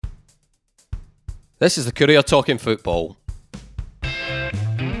This is the Courier Talking Football.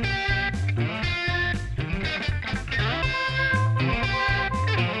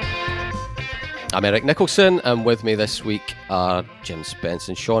 I'm Eric Nicholson, and with me this week are Jim Spence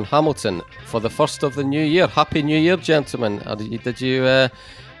and Sean Hamilton for the first of the new year. Happy New Year, gentlemen.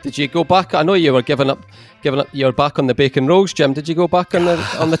 Did you go back? I know you were giving up. You were back on the bacon rolls, Jim. Did you go back on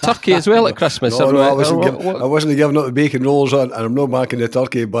the turkey as well at Christmas? No, I wasn't giving up the bacon rolls on, and I'm not back in the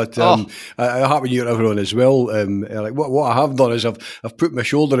turkey. But a happy New Year to everyone as well. Eric, what I have done is I've put my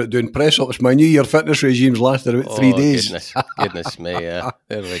shoulder at doing press ups. My New Year fitness regime's lasted about 3 days. Goodness me! Yeah,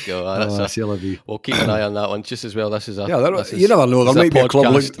 there we go. We'll keep an eye on that one just as well. You never know. There might be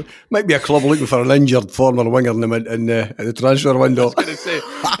a club looking for an injured former winger in the transfer window. I was going to say,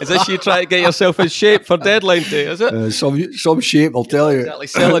 is this you trying to get yourself in shape for deadline day? Is it some shape? I'll tell you. Exactly,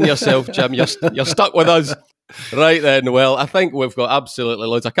 selling yourself, Jim. You're stuck with us, right then. Well, I think we've got absolutely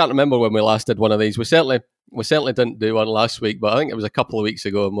loads. I can't remember when we last did one of these. We certainly didn't do one last week, but I think it was a couple of weeks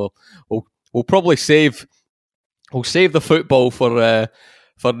ago, and we'll probably save the football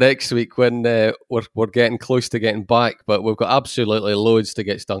for next week when we're getting close to getting back. But we've got absolutely loads to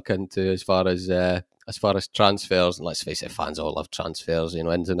get stuck into as far as transfers, and let's face it, fans all love transfers,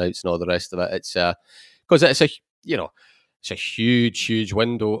 ins and outs and all the rest of it. It's because it's a huge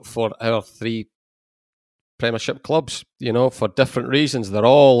window for our three Premiership clubs, for different reasons. They're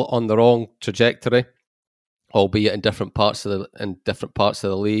all on their own trajectory, albeit in different parts of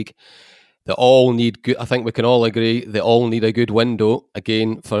the league. They all need good. I think we can all agree they all need a good window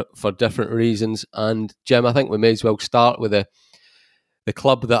again for different reasons. And Jim, I think we may as well start with the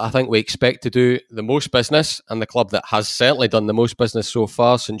club that I think we expect to do the most business, and the club that has certainly done the most business so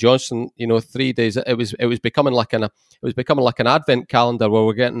far, St Johnstone. 3 days. It was becoming like an advent calendar where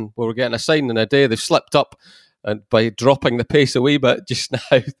we're getting a sign in a day. They've slipped up and by dropping the pace a wee bit just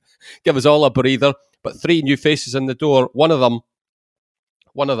now, give us all a breather. But 3 new faces in the door. One of them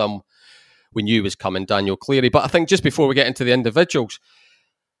we knew was coming, Daniel Cleary. But I think just before we get into the individuals,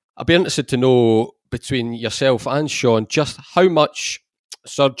 I'd be interested to know between yourself and Sean just how much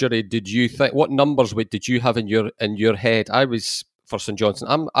surgery did you think? What numbers did you have in your head? I was for St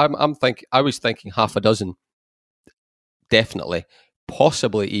Johnstone. I was thinking half a dozen, definitely,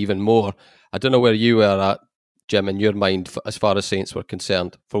 possibly even more. I don't know where you were at, Jim, in your mind as far as Saints were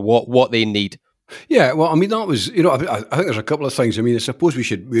concerned for what they need. Yeah, well, I mean, that was, I think there's a couple of things. I mean, I suppose we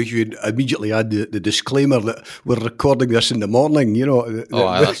should immediately add the disclaimer that we're recording this in the morning,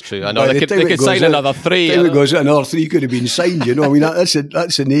 that's true. I know, they could sign another 3. By the time it goes out, another 3 could have been signed, I mean, that's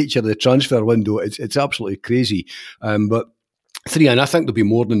the nature of the transfer window. It's absolutely crazy. But 3 in, I think there'll be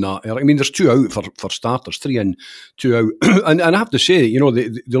more than that. I mean, there's 2 out for starters, 3 in, 2 out. and I have to say, they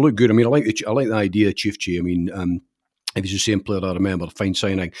look good. I mean, I like the idea of Chief G. I mean, if he's the same player I remember, fine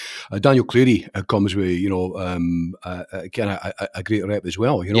signing. Daniel Cleary comes with, a great rep as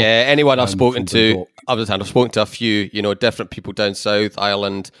well. Yeah, anyone I've spoken to, I've spoken to a few, different people down south,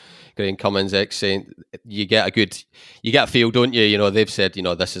 Ireland, Graham Cummins, ex-Saint. You get a feel, don't you? They've said,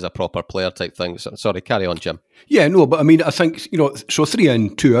 this is a proper player type thing. So, sorry, carry on, Jim. Yeah, no, but I mean, I think, so 3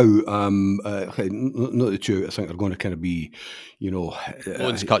 in, 2 out, not the 2 out, I think they're going to kind of be,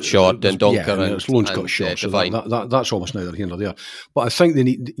 loans cut short, and Donker. Yeah, it's loans cut short, so that's almost neither here nor there. But I think they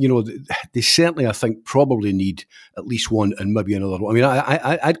need, they certainly, I think, probably need at least 1 and maybe another one. I mean,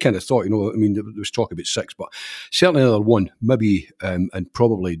 I'd kind of thought, there was talk about 6, but certainly another 1, maybe, and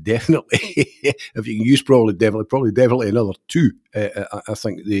probably definitely, if you can use probably definitely another 2. I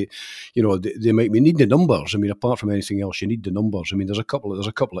think they might be need the numbers. I mean, apart from anything else, you need the numbers. I mean, there's a couple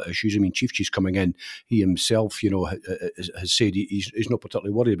of issues. I mean, Chief G's coming in. He himself, has said he's not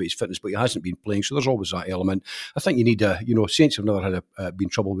particularly worried about his fitness, but he hasn't been playing. So there's always that element. I think you need Saints have never had been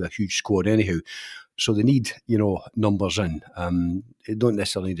trouble with a huge squad anyhow. So they need, numbers in. They don't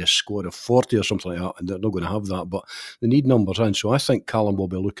necessarily need a squad of 40 or something like that, and they're not going to have that, but they need numbers in. So I think Callum will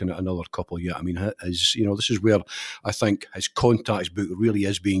be looking at another couple yet. I mean, this is where I think his contacts book really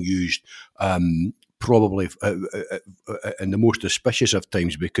is being used, probably in the most auspicious of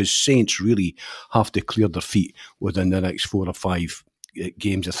times, because Saints really have to clear their feet within the next 4 or 5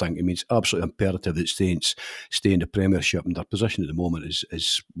 games, I think. I mean, it's absolutely imperative that Saints stay in the Premiership, and their position at the moment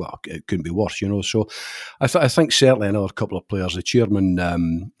is well, it couldn't be worse, So I think certainly another couple of players, the chairman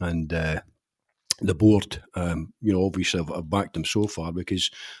and the board, obviously have backed him so far, because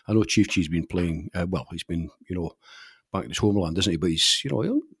I know Chief G's been playing, he's been, back in his homeland, isn't he? But he's,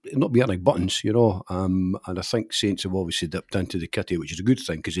 not be hitting buttons, and I think Saints have obviously dipped into the kitty, which is a good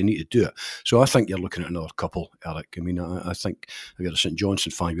thing because they need to do it. So I think you're looking at another couple, Eric. I mean, I think if you're a St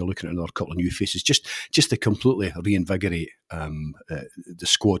Johnstone fan, you're looking at another couple of new faces, just to completely reinvigorate the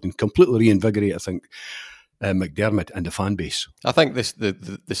squad and completely reinvigorate, I think, McDermott and the fan base. I think the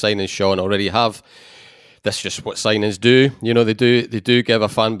signings, Sean, already have. That's just what signings do. They do give a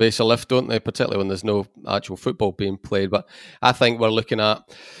fan base a lift, don't they? Particularly when there's no actual football being played. But I think we're looking at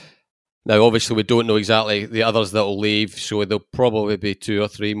now. Obviously, we don't know exactly the others that will leave, so there'll probably be 2 or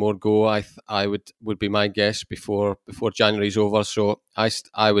 3 more go. I would be my guess before January's over. So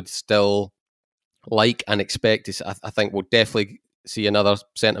I would still like and expect to. I think we'll definitely see another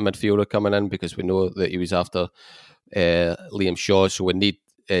centre midfielder coming in because we know that he was after Liam Shaw. So we need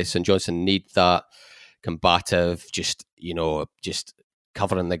St Johnstone need that combative, just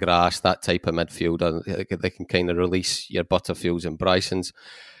covering the grass, that type of midfielder. They can kind of release your Butterfields and Brysons.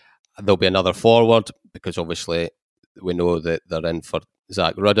 There'll be another forward because obviously we know that they're in for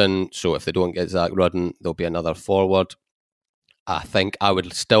Zach Rudden. So if they don't get Zach Rudden, there'll be another forward. I think I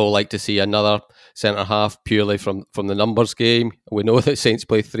would still like to see another centre-half purely from the numbers game. We know that Saints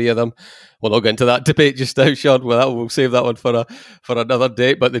play 3 of them. We'll not get into that debate just now, Sean. We'll save that one for another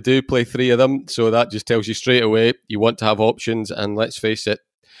date, but they do play 3 of them, so that just tells you straight away you want to have options, and let's face it,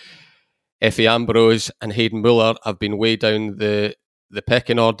 Effie Ambrose and Hayden Muller have been way down the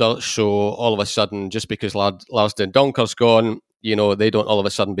pecking order, so all of a sudden, just because Lars Den Donker's gone, they don't all of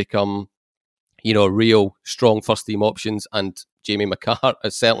a sudden become real strong first team options, and Jamie McCart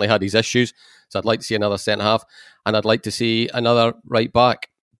has certainly had his issues. So I'd like to see another centre half, and I'd like to see another right back,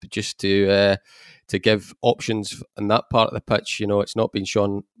 just to give options in that part of the pitch. It's not been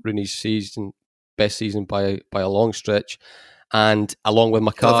Sean Rooney's best season by a long stretch, and along with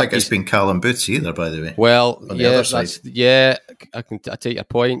McCart, I don't think it's been Callum Boots either, by the way. Well, I take your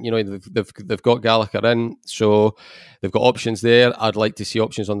point. They've got Gallagher in, so they've got options there. I'd like to see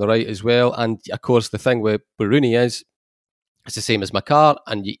options on the right as well. And of course, the thing with Rooney is it's the same as McCart.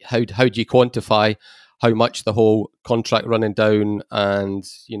 And how do you quantify how much the whole contract running down and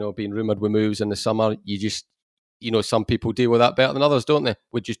being rumoured with moves in the summer? You just some people deal with that better than others, don't they?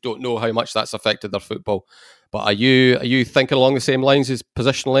 We just don't know how much that's affected their football. But are you thinking along the same lines as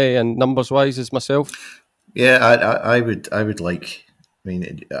positionally and numbers wise as myself? Yeah, I would like. I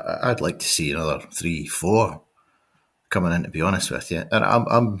mean, I'd like to see another 3-4 coming in. To be honest with you,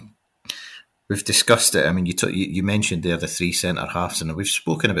 and we've discussed it. I mean, you mentioned there the 3 centre halves, and we've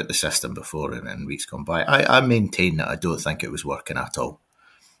spoken about the system before in weeks gone by. I maintain that I don't think it was working at all,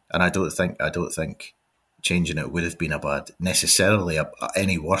 and I don't think changing it would have been necessarily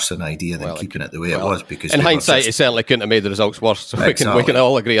any worse an idea than keeping it the way it was. Because in hindsight, it certainly couldn't have made the results worse. So we can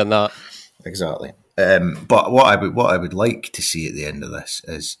all agree on that. Exactly. But what I would like to see at the end of this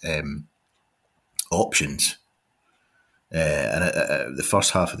is options. And the first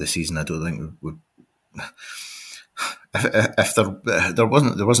half of the season, I don't think would. If there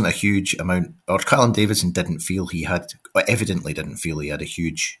wasn't a huge amount, or Callum Davidson evidently didn't feel he had a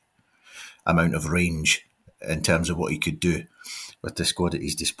huge amount of range in terms of what he could do with the squad at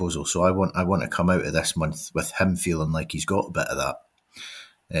his disposal. So I want to come out of this month with him feeling like he's got a bit of that,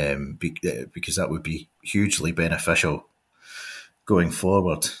 because that would be hugely beneficial going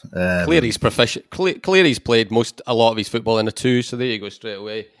forward. Cleary's proficient. Cleary's played a lot of his football in a 2, so there you go straight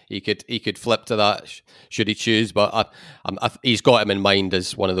away. He could flip to that should he choose, but he's got him in mind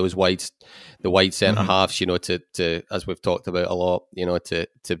as one of those wide centre halves. To as we've talked about a lot,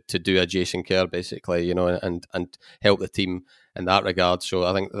 to do a Jason Kerr basically, and help the team in that regard. So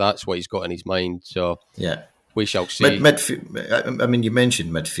I think that's what he's got in his mind. So yeah. We shall see. Midfield. I mean, you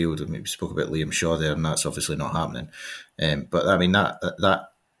mentioned midfield. I mean, we spoke about Liam Shaw there, and that's obviously not happening. But I mean, that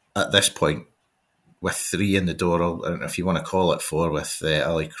at this point, with 3 in the door, or if you want to call it 4, with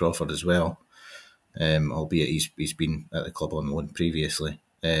Ali Crawford as well, albeit he's been at the club on loan previously.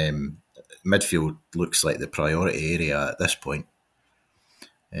 Midfield looks like the priority area at this point.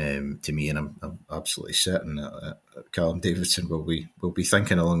 To me, and I'm absolutely certain that Callum Davidson will be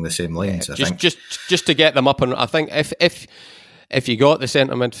thinking along the same lines. Yeah, just to get them up, and I think if you got the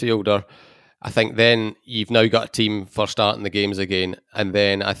centre midfielder, I think then you've now got a team for starting the games again, and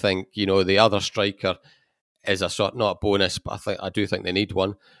then I think the other striker is a sort, not a bonus, but I do think they need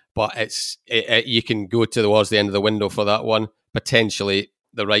one. But you can go towards the end of the window for that one, potentially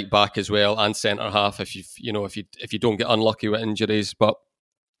the right back as well and centre half if you don't get unlucky with injuries, but.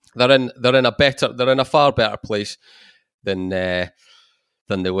 They're in a far better place than they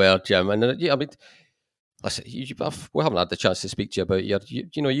were, Jim. And I mean, Listen, we haven't had the chance to speak to you about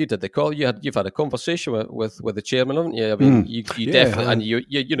you did the call. You've had a conversation with the chairman, haven't you? I mean, you definitely, and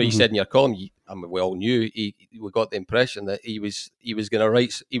you said in your column, we all knew we got the impression that he was going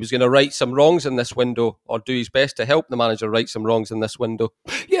to right some wrongs in this window, or do his best to help the manager right some wrongs in this window.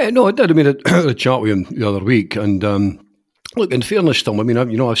 Yeah, no, I did. I mean, I had a chat with him the other week, and look, in fairness to him, I mean,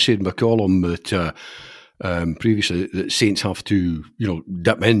 I've said in my column that. Previously, that Saints have to,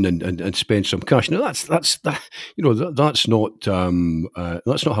 dip in and spend some cash. Now that's not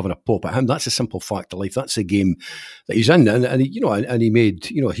having a pop at him. That's a simple fact of life. That's the game that he's in, and he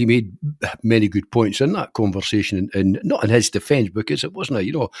made many good points in that conversation, and not in his defence, because it wasn't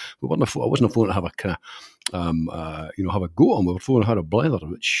I wasn't phone to have a kind of have a go on. We were phone had a blather,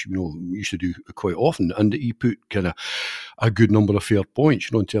 which we used to do quite often, and he put kind of a good number of fair points,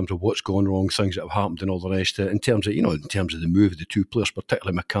 in terms of what's gone wrong, things that have happened, and all the rest of it. In terms of the move of the two players,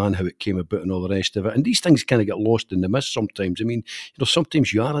 particularly McCann, how it came about, and all the rest of it. And these things kind of get lost in the mist sometimes. I mean,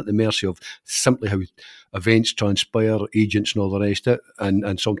 sometimes you are at the mercy of simply how events transpire, agents, and all the rest of it.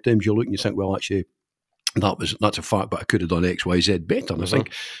 And sometimes you look and you think, well, actually, that's a fact, but I could have done X, Y, Z better. And I think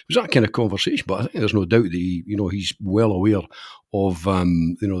it was that kind of conversation. But I think there's no doubt that he's well aware of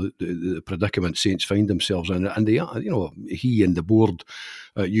the predicament Saints find themselves in, and they are, he and the board.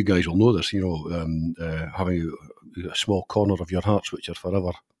 You guys will know this. Having a small corner of your hearts which are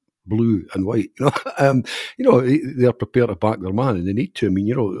forever blue and white. They're prepared to back their man, and they need to. I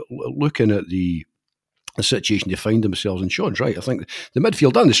mean, looking at the situation they find themselves in, Sean's right. I think the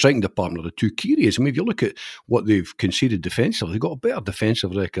midfield and the striking department are the two key areas. I mean, if you look at what they've conceded defensively, they've got a better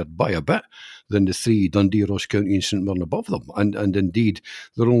defensive record by a bit than the three, Dundee, Ross County and St Mirren, above them. And indeed,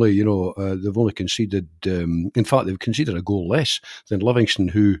 they're only, they've only conceded, in fact, they've conceded a goal less than Livingston,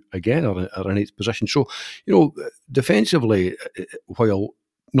 who, again, are in 8th position. So, defensively, while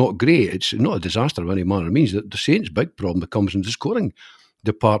not great, it's not a disaster of any manner. It means that the Saints' big problem becomes in the scoring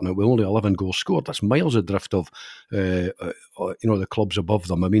department with only 11 goals scored. That's miles adrift of the clubs above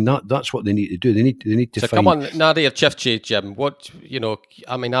them. I mean, that's what they need to do. They need to so find... come on, Nadir Chifchi, Jim. What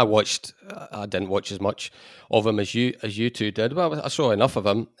I mean, I didn't watch as much of him as you two did, but I saw enough of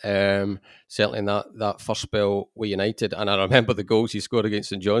him. Certainly in that first spell with United, and I remember the goals he scored against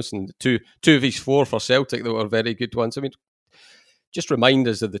St Johnstone. Two of his 4 for Celtic that were very good ones. I mean, just remind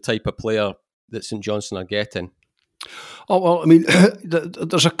us of the type of player that St Johnstone are getting. Oh, well, I mean,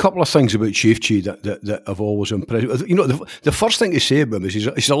 there's a couple of things about Chifchi that have always impressed. The first thing to say about him is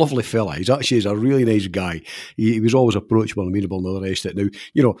he's a lovely fella. He's a really nice guy. He was always approachable, amenable, and all the rest of it.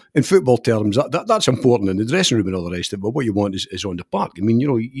 Now, in football terms, that's important in the dressing room and all the rest of it, but what you want is on the park. I mean,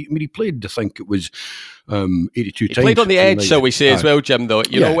 he played, I think it was 82 times. He played on the edge, shall we say, as well, Jim, though,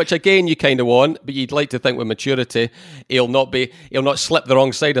 which again you kind of want, but you'd like to think with maturity, he'll not slip the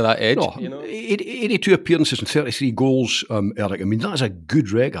wrong side of that edge. No, 82 appearances and 33 goals, Eric. I mean, that's a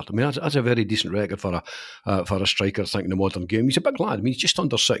good record. I mean, that's a very decent record for a striker, I think, in the modern game. He's a big lad. I mean, he's just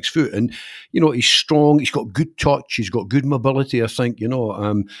under 6 foot, and he's strong. He's got good touch. He's got good mobility, I think.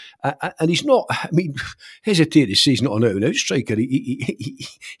 And he's not. I mean, hesitate to say he's not an out-and-out striker.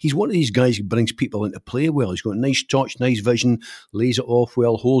 He's one of these guys who brings people into play well. He's got nice touch, nice vision, lays it off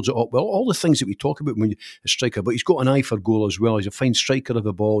well, holds it up well. All the things that we talk about when you're a striker. But he's got an eye for goal as well. He's a fine striker of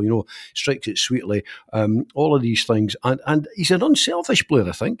the ball. Strikes it sweetly. All of these things, and he's an unselfish player,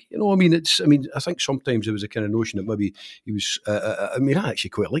 I think. I think sometimes there was a kind of notion that maybe he was. I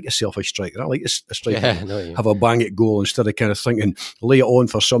actually quite like a selfish striker. I like a striker have a bang at goal instead of kind of thinking lay it on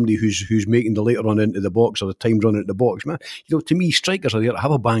for somebody who's making the later run into the box or the time run into the box. Man, to me, strikers are there to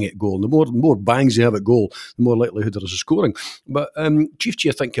have a bang at goal. And the more bangs they have at goal, the more likelihood there is of scoring. But Chifchi,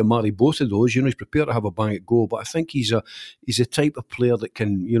 I think, can marry both of those. He's prepared to have a bang at goal, but I think he's a type of player that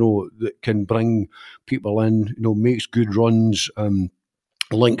can bring people in. Makes good runs.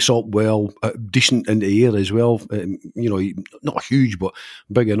 Links up well, decent in the air as well. Not huge, but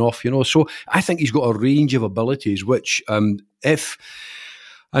big enough. So I think he's got a range of abilities, which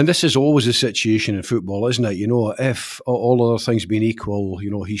and this is always the situation in football, isn't it? If all other things being equal,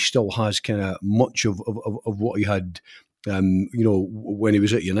 he still has kind of much of what he had. When he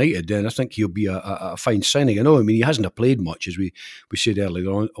was at United, then I think he'll be a fine signing. He hasn't played much, as we said earlier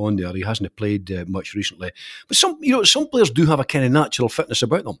on there. He hasn't played much recently. But some players do have a kind of natural fitness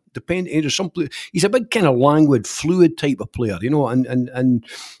about them. He's a big kind of languid, fluid type of player,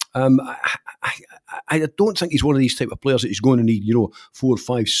 I don't think he's one of these type of players that he's going to need, 4,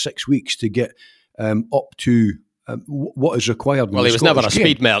 5, 6 weeks to get up to what is required. Well, he was never a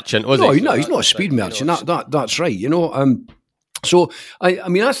speed merchant, was he? No, he's not a speed merchant. That's right. So, I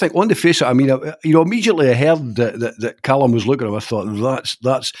mean, I think on the face of it, I mean, immediately I heard that Callum was looking at him. I thought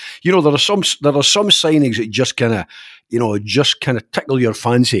that's there are some signings that just kind of tickle your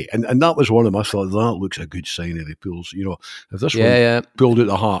fancy, and that was one of them. I thought that looks a good signing. If he pulls, if this one pulled out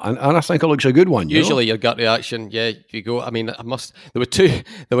the hat, and I think it looks a good one. Usually, your gut reaction, if you go. I mean, there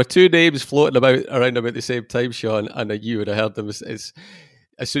were two names floating around about the same time, Sean, and you would have heard them.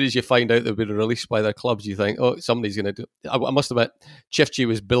 As soon as you find out they've been released by their clubs, you think, oh, somebody's going to do it. I must admit, Chifchi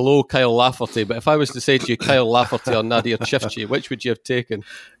was below Kyle Lafferty, but if I was to say to you, Kyle Lafferty or Nadir Chifchi, which would you have taken?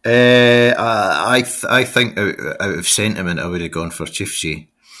 I think out of sentiment, I would have gone for Chifchi.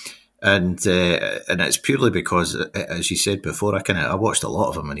 And it's purely because, as you said before, I watched a lot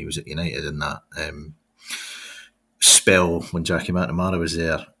of him when he was at United in that spell when Jackie McNamara was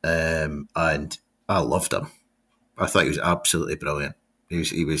there, and I loved him. I thought he was absolutely brilliant.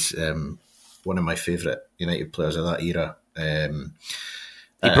 He was one of my favourite United players of that era.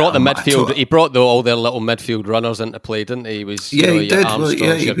 He brought the midfield. He brought all their little midfield runners into play, didn't he? He was he did.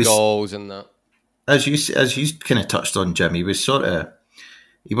 Armstrongs, your goals and that. As you kind of touched on, Jim, he was sort of.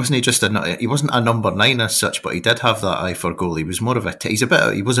 He wasn't a number 9 as such, but he did have that eye for goal. He was more of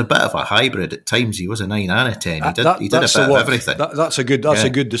he was a bit of a hybrid at times. He was a 9 and a 10. He did a bit of everything. That's a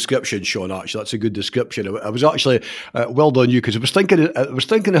good description, Sean. Actually, that's a good description. I was actually well done you, because I was thinking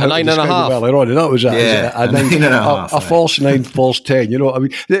of how 9 and a half earlier on, and that was a false 9, false 10.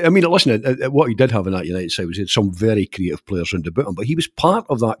 I mean, listen, what he did have in that United side was he had some very creative players under him, but he was part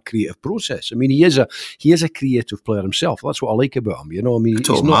of that creative process. I mean, he is a creative player himself. That's what I like about him. I mean.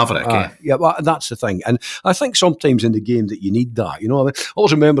 He's not, maverick, yeah, well, that's the thing, and I think sometimes in the game that you need that. I mean, I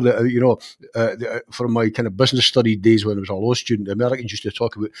always remember that from my kind of business study days when I was a law student, the Americans used to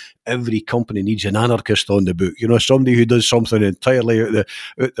talk about every company needs an anarchist on the book. Somebody who does something entirely out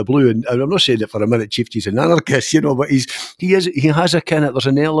the blue. And I'm not saying that for a minute, Chief's an anarchist, but he has a kind of, there's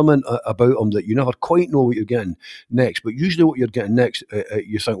an element about him that you never quite know what you're getting next, but usually what you're getting next,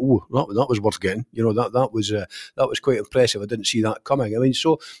 you think, oh, that was worth getting. That was quite impressive. I didn't see that coming. I mean.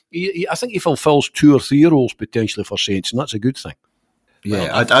 So I think he fulfills 2 or 3 roles potentially for Saints, and that's a good thing.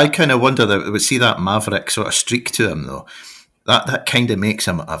 Yeah, I kind of wonder that we see that maverick sort of streak to him, though. That kind of makes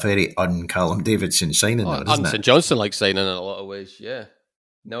him a very un-Callum Davidson signing, doesn't it? St Johnson-like signing in a lot of ways, yeah.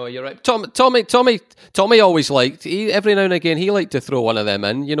 No, you're right. Tommy always liked, every now and again, he liked to throw one of them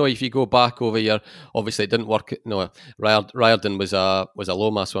in. If you go back over obviously it didn't work. No, Riordan was a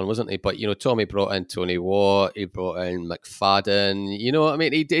Lomas one, wasn't he? But, Tommy brought in Tony Watt, he brought in McFadden. I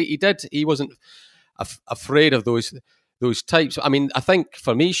mean, he did. He wasn't afraid of those types. I mean, I think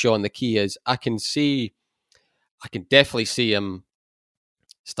for me, Sean, the key is I can definitely see him.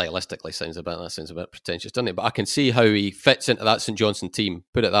 Stylistically sounds a bit pretentious, doesn't it? But I can see how he fits into that St Johnstone team.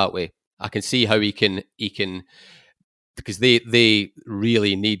 Put it that way. I can see how he can because they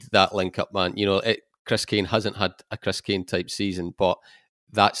really need that link up man. Chris Kane hasn't had a Chris Kane type season, but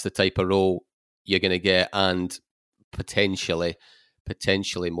that's the type of role you're going to get, and potentially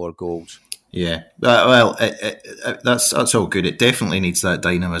more goals. Yeah, well, that's all good. It definitely needs that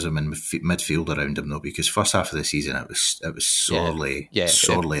dynamism in midfield around him, though, because first half of the season it was sorely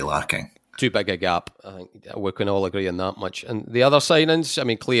lacking. Too big a gap. I think we can all agree on that much. And the other signings, I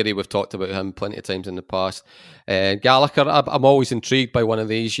mean, clearly we've talked about him plenty of times in the past. Gallagher, I'm always intrigued by one of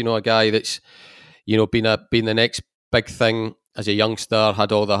these. A guy that's been the next big thing. As a youngster,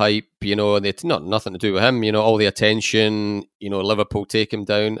 had all the hype, and it's nothing to do with him, all the attention, Liverpool take him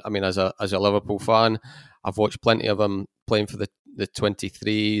down. I mean, as a Liverpool fan, I've watched plenty of him playing for the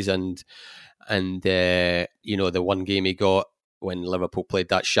 23s and the one game he got when Liverpool played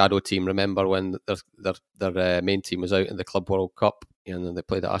that shadow team. Remember when their main team was out in the Club World Cup and they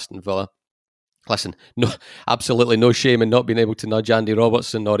played at Aston Villa? Listen, no, absolutely no shame in not being able to nudge Andy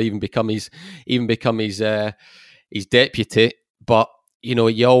Robertson or even become his deputy. But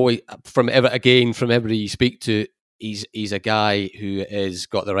you always from everybody you speak to, he's a guy who has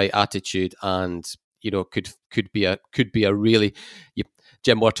got the right attitude and could be a really.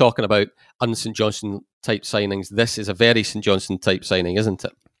 Jim, we're talking about un-St Johnstone type signings. This is a very St Johnstone type signing, isn't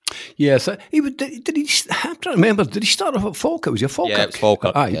it? Yes, I'm trying to remember. Did he start off at Falkirk? Was he a Falkirk? Yeah, it's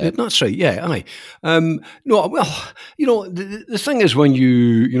Falkirk. Aye, that's right. Yeah, aye. No, well, the thing is when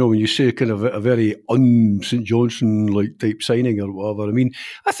you say kind of a very un-St Johnstone like type signing or whatever. I mean,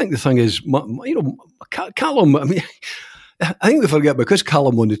 I think the thing is, Callum. I mean. I think we forget, because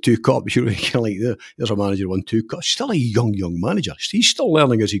Callum won the 2 cups, you know, kind of like, there's a manager who won 2 cups. Still a young manager. He's still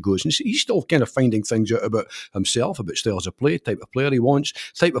learning as he goes. And he's still kind of finding things out about himself, about styles of play, type of player he wants,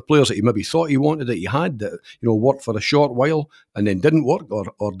 type of players that he maybe thought he wanted, that he had, that, you know, worked for a short while and then didn't work,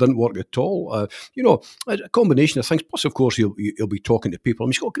 or didn't work at all. You know, a combination of things. Plus, of course, he'll be talking to people. I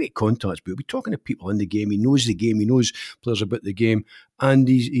mean, he's got great contacts, but he'll be talking to people in the game. He knows the game. He knows players about the game. And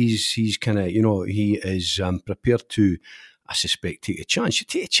he's kind of, you know, he is prepared to, I suspect, take a chance. You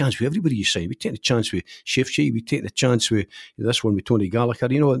take a chance with everybody you sign. We take a chance with Sheffield. We take a chance with this one with Tony Gallagher.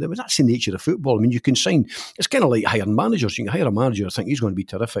 You know, that's the nature of football. I mean, you can sign. It's kind of like hiring managers. You can hire a manager, think he's going to be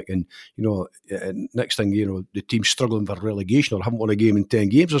terrific, and you know, next thing you know, the team's struggling for relegation or haven't won a game in 10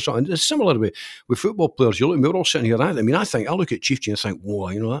 games or something. It's similar with football players. You look, we're all sitting here. I mean, I look at Chief G and I think, whoa,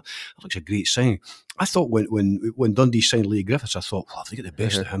 you know, that looks a great signing. I thought when Dundee signed Leigh Griffiths, I thought, well, if they get the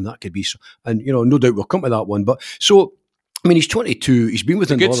best of him, that could be so. And you know, no doubt we'll come to that one. But so, I mean, he's 22. He's been with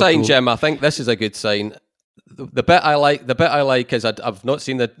a good sign, Jim. I think this is a good sign. The bit I like is I've not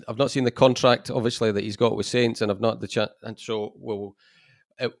seen the contract, obviously, that he's got with Saints, and I've not the chance. And so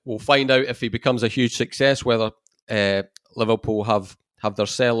we'll find out if he becomes a huge success, whether Liverpool have their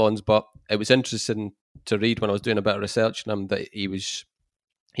sell-ons. But it was interesting to read when I was doing a bit of research on him that he was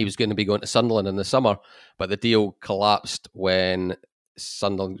going to be going to Sunderland in the summer, but the deal collapsed when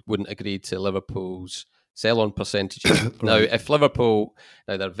Sunderland wouldn't agree to Liverpool's sell-on percentages. Right. Now, if Liverpool,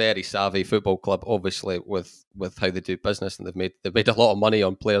 they're a very savvy football club, obviously, with how they do business, and they've made a lot of money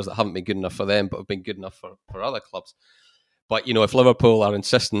on players that haven't been good enough for them, but have been good enough for other clubs. But you know, if Liverpool are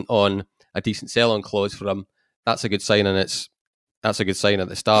insistent on a decent sell-on clause for him, that's a good sign, and that's a good sign at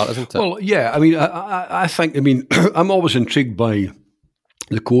the start, isn't it? Well, yeah. I mean, I think. I mean, I'm always intrigued by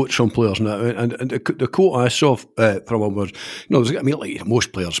the quotes from players now, and the quote I saw from him was, you know, I mean, like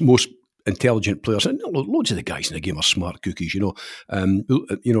most players, most intelligent players, and loads of the guys in the game are smart cookies, you know.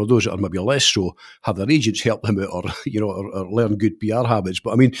 You know, those that are maybe less so have their agents help them out, or you know, or learn good PR habits.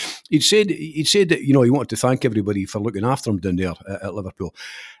 But I mean, he'd said that, you know, he wanted to thank everybody for looking after him down there at Liverpool,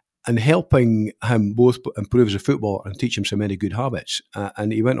 and helping him both improve as a footballer and teach him so many good habits.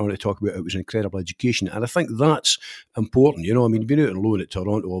 And he went on to talk about it was an incredible education. And I think that's important. You know, I mean, being out on loan at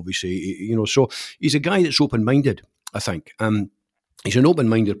Toronto, obviously, you know, so he's a guy that's open-minded, I think. He's an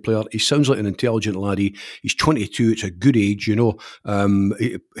open-minded player. He sounds like an intelligent laddie. He's 22. It's a good age, you know.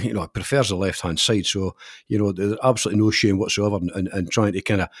 He prefers the left-hand side. So, you know, there's absolutely no shame whatsoever in trying to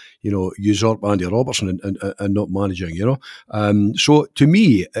kind of, you know, usurp Andy Robertson and not managing, you know. So, to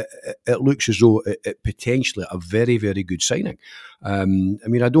me, it looks as though it potentially a very, very good signing. I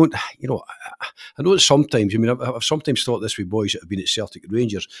mean, I don't, you know, I know that sometimes, I mean, I've sometimes thought this with boys that have been at Celtic and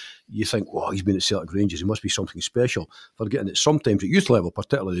Rangers. You think, well, he's been at Celtic Rangers, he must be something special. Forgetting that sometimes at youth level,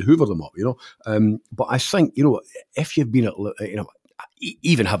 particularly, they hoover them up, you know. But I think, you know, if you've been at, you know,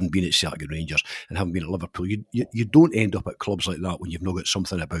 even having been at Celtic and Rangers and haven't been at Liverpool, you don't end up at clubs like that when you've not got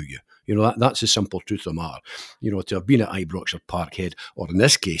something about you. You know, that's the simple truth of the matter. You know, to have been at Ibrox or Parkhead, or in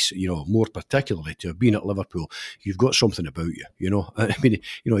this case, you know, more particularly to have been at Liverpool, you've got something about you. You know, I mean,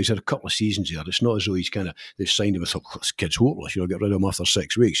 you know, he's had a couple of seasons here. It's not as though they've signed him and thought, this kid's hopeless, you know, get rid of him after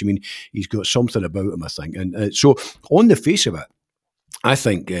 6 weeks. I mean, he's got something about him, I think. And so, on the face of it, I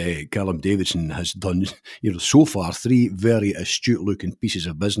think Callum Davidson has done, you know, so far 3 very astute-looking pieces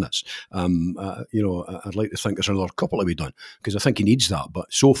of business. You know, I'd like to think there's another couple to be done, because I think he needs that.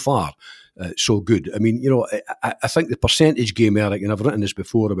 But so far, so good. I mean, you know, I think the percentage game, Eric, and I've written this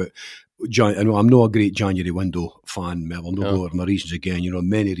before about. I know I'm not a great January window fan, Melville. No, go over my reasons again. You know,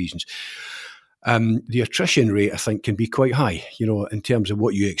 many reasons. The attrition rate, I think, can be quite high. You know, in terms of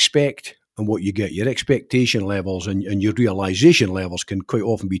what you expect and what you get. Your expectation levels and your realisation levels can quite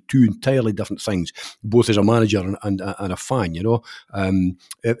often be 2 entirely different things, both as a manager and a fan, you know.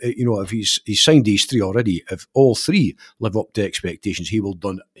 If he's signed these 3 already, if all 3 live up to expectations, he will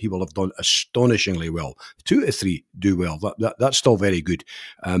have done astonishingly well. 2 to 3 do well. That's still very good.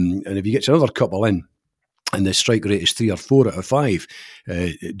 And if he gets another couple in, and the strike rate is 3 or 4 out of 5,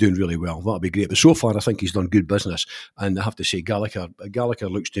 doing really well, that'll be great. But so far, I think he's done good business. And I have to say, Gallagher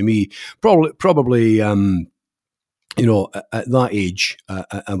looks to me probably you know, at that age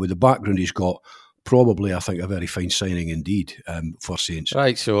and with the background he's got, probably, I think, a very fine signing indeed for Saints.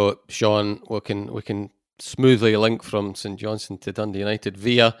 Right. So, Sean, we can smoothly link from St Johnstone to Dundee United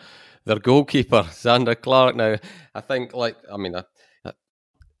via their goalkeeper, Zander Clark. Now, I think,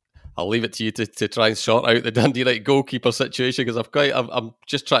 I'll leave it to you to try and sort out the Dundee United goalkeeper situation, because I'm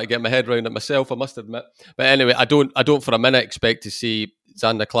just trying to get my head around it myself, I must admit. But anyway, I don't for a minute expect to see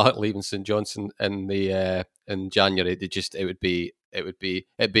Zander Clark leaving St Johnstone in January. It'd be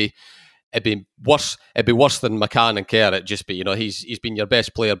it'd be worse than McCann and Kerr. It'd just be, he's been your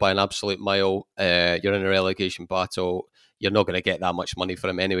best player by an absolute mile. You're in a relegation battle. You're not going to get that much money for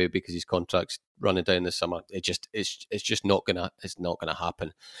him anyway because his contract's running down this summer. It's just not gonna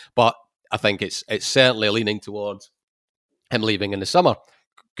happen. But I think it's certainly leaning towards him leaving in the summer.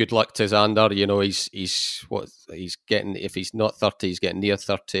 Good luck to Zander. He's getting, if he's not 30, he's getting near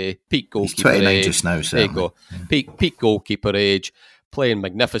 30. Peak goalkeeper he's 29 age. just now, there you go. Yeah. Peak goalkeeper age. Playing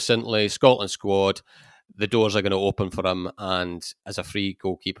magnificently. Scotland squad. The doors are going to open for him, and as a free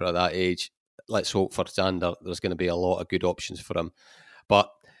goalkeeper at that age, let's hope for Zander there's going to be a lot of good options for him.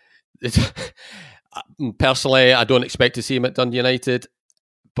 But personally, I don't expect to see him at Dundee United.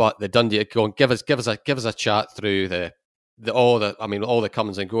 But the Dundee, go on, give us a chat through all the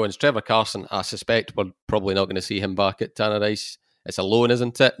comings and goings. Trevor Carson, I suspect we're probably not going to see him back at Tannadice. It's a loan,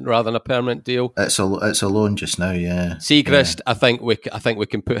 isn't it, rather than a permanent deal? It's a loan just now, yeah. Siegrist, yeah. I think we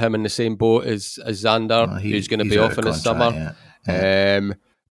can put him in the same boat as Zander, who's going to be off in the summer. Yeah.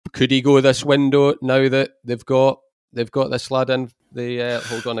 Could he go this window now that they've got this lad in?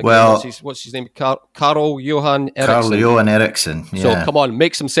 Hold on again. Well, what's his name? Carl Johan Eriksson. Carl Johan Eriksson. Yeah. So come on,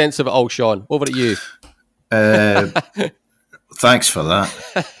 make some sense of it all, Sean. Over to you. Thanks for that.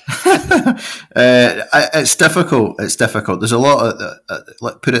 It's difficult. There's a lot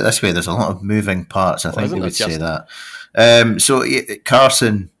of, put it this way, there's a lot of moving parts. I think we would say that. So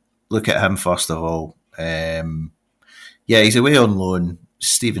Carson, look at him first of all. He's away on loan.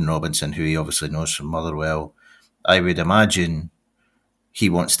 Stephen Robinson, who he obviously knows from Motherwell, I would imagine he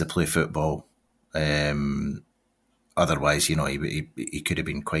wants to play football. Otherwise, he could have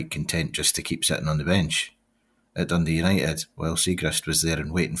been quite content just to keep sitting on the bench at Dundee United while Siegrist was there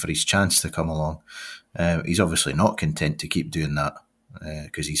and waiting for his chance to come along. He's obviously not content to keep doing that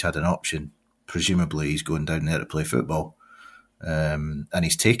because he's had an option. Presumably he's going down there to play football and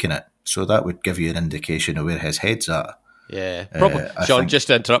he's taken it. So that would give you an indication of where his head's at. Yeah, probably. Sean, just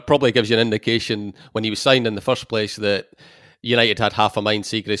to interrupt, probably gives you an indication when he was signed in the first place that United had half a mind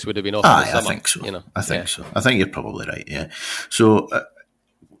Siegrist would have been off in the summer. I think so. I think so. I think you're probably right. Yeah. So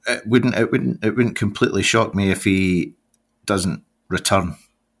it wouldn't completely shock me if he doesn't return.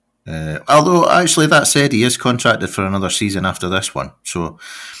 Although actually, that said, he is contracted for another season after this one. So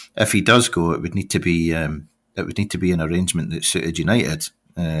if he does go, it would need to be an arrangement that suited United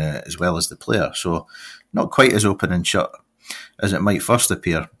as well as the player. So not quite as open and shut as it might first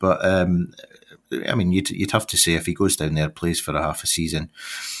appear, but you'd have to say if he goes down there, plays for a half a season,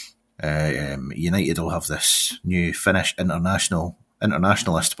 United will have this new Finnish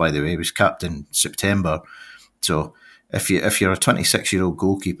internationalist, by the way, he was capped in September. So if you're a 26-year-old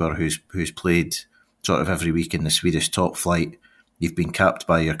goalkeeper who's played sort of every week in the Swedish top flight, you've been capped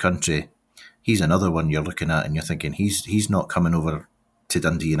by your country, he's another one you're looking at and you're thinking he's not coming over to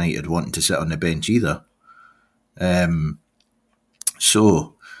Dundee United wanting to sit on the bench either.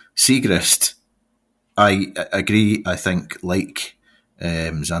 So Siegrist, I agree. I think like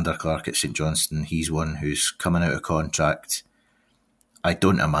Zander Clark at St Johnstone, he's one who's coming out of contract. I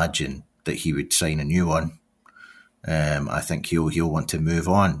don't imagine that he would sign a new one. I think he'll want to move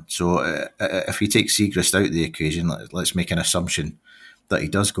on. So if you take Siegrist out of the equation, let's make an assumption that he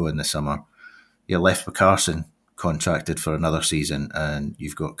does go in the summer. You're left with Carson contracted for another season, and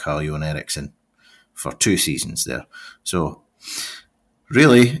you've got Carl Johan Eriksson for 2 seasons there. So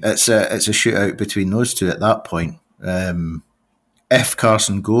really, it's a shootout between those two at that point. If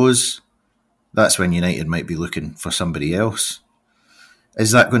Carson goes, that's when United might be looking for somebody else.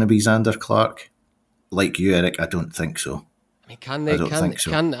 Is that going to be Zander Clark? Like you, Eric, I don't think so. I mean, can they?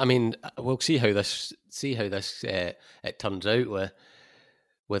 I mean, we'll see how this it turns out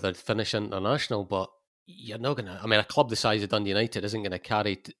with a Finnish international, but you're not going to. I mean, a club the size of Dundee United isn't going to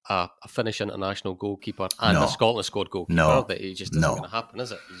carry a Finnish international goalkeeper and a Scotland squad goalkeeper. No, that it just isn't going to happen,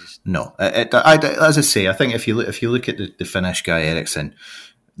 is it? No. As I say, I think if you look at the Finnish guy Eriksson,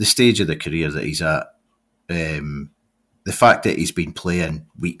 the stage of the career that he's at, the fact that he's been playing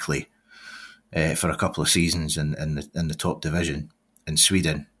weekly for a couple of seasons in the top division in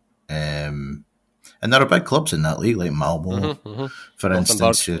Sweden, and there are big clubs in that league like Malmo, for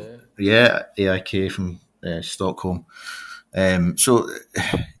instance. Yeah, AIK from Stockholm. So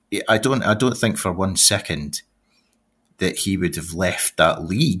I don't think for 1 second that he would have left that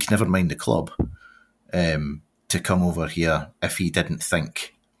league, never mind the club, to come over here if he didn't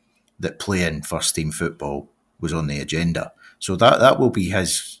think that playing first team football was on the agenda. So that will be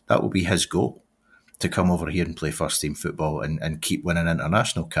his goal, to come over here and play first team football and keep winning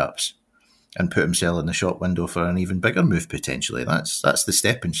international caps and put himself in the shop window for an even bigger move potentially. That's the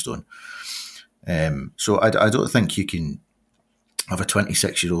stepping stone. So I don't think you can have a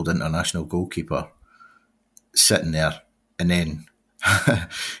 26-year-old international goalkeeper sitting there, and then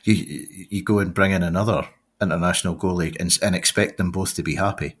you go and bring in another international goalie and expect them both to be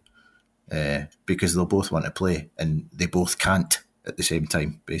happy because they'll both want to play and they both can't at the same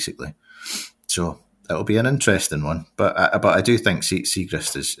time, basically. So it'll be an interesting one, but I do think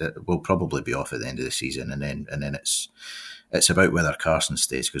Siegrist will probably be off at the end of the season, and then it's about whether Carson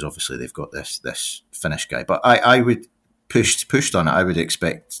stays, because obviously they've got this Finnish guy. But I would pushed on it. I would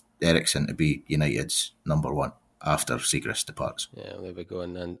expect Eriksson to be United's number one after Siegrist departs. Yeah, there we go,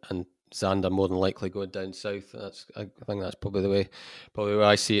 and Zander more than likely going down south. I think that's probably the way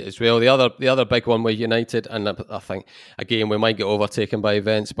I see it as well. The other big one with United, and I think again we might get overtaken by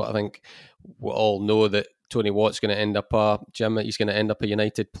events, but I think we all know that Tony Watt's going to end up he's going to end up a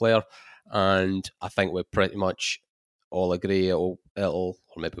United player, and I think we pretty much all agree it'll or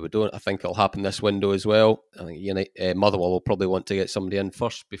maybe we don't. I think it'll happen this window as well. I think Motherwell will probably want to get somebody in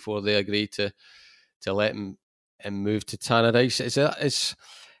first before they agree to let him move to Tannadice.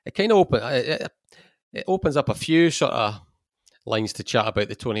 It kind of it opens up a few sort of lines to chat about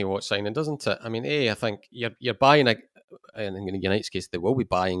the Tony Watt signing, doesn't it? I mean, I think you're buying in United's case, they will be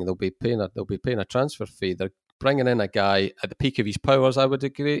buying. They'll be paying a transfer fee. They're bringing in a guy at the peak of his powers. I would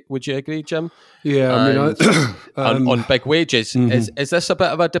agree. Would you agree, Jim? Yeah, on big wages. Mm-hmm. Is this a bit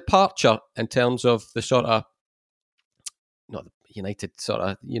of a departure in terms of the sort of not the United sort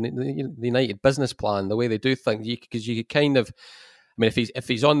of the United business plan, the way they do things? Because you kind of. I mean, if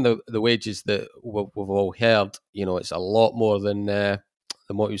he's on the wages that we've all heard, it's a lot more than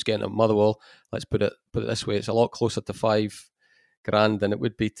what he was getting at Motherwell. Let's put it this way: it's a lot closer to $5,000 than it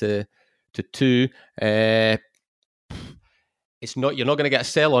would be to $2,000. It's not. You're not going to get a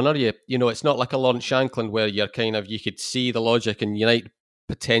sell on, are you? It's not like a Lawrence Shankland where you could see the logic, and United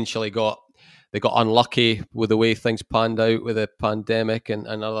potentially got unlucky with the way things panned out with the pandemic and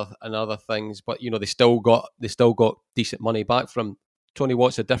other things, but they still got decent money back from Tony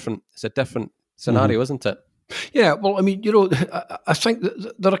Watt's. It's a different scenario, isn't it? Yeah, well, I mean, I think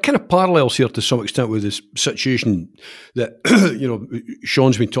there are kind of parallels here to some extent with this situation that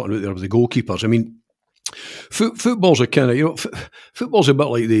Sean's been talking about there with the goalkeepers. I mean, football's a kind of football's a bit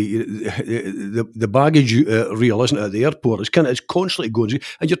like the baggage reel, isn't it? At the airport, it's constantly going,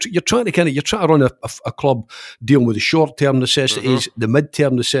 and you're trying to run a club dealing with the short term necessities, the mid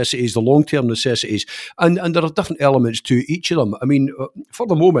term necessities, the long term necessities, and there are different elements to each of them. I mean, for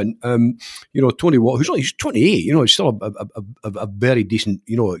the moment, Tony Watt, he's 28, he's still a very decent,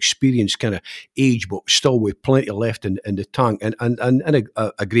 experienced kind of age, but still with plenty left in the tank, and in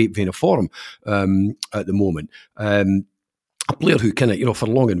a great vein of form. At the moment, a player who kind of, for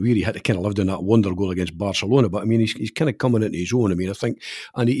long and weary had to kind of live down that wonder goal against Barcelona, but I mean he's kind of coming into his own. I mean, I think,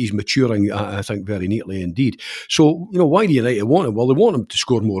 and he's maturing, I think, very neatly indeed. So why do United want him? Well, they want him to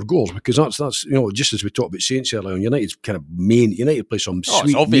score more goals, because that's just as we talked about Saints earlier on, United's kind of main. United play some sweet,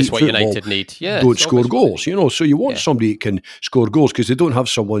 it's obvious what football, United need. Yeah, don't score goals. So you want somebody who can score goals, because they don't have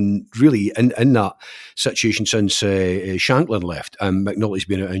someone really in that situation since Shankland left, and McNulty's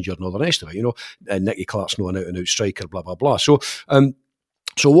been out injured and all the rest of it. And Nicky Clark's not an out-and-out striker, blah blah blah. So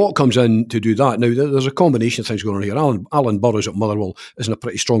what comes in to do that? Now, there's a combination of things going on here. Alan Burrows at Motherwell is in a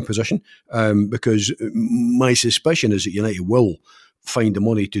pretty strong position, because my suspicion is that United will find the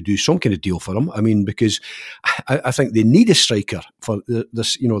money to do some kind of deal for him. I mean, because I think they need a striker for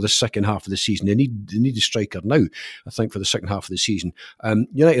this, the second half of the season. They need a striker now, I think, for the second half of the season.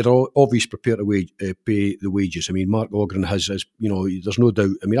 United are obviously prepared to pay the wages. I mean, Mark Ogren has, there's no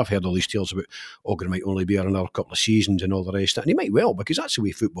doubt. I mean, I've heard all these tales about Ogren might only be here another couple of seasons and all the rest of it. And he might well, because that's the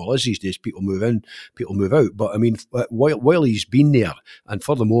way football is these days. People move in, people move out. But I mean, while he's been there, and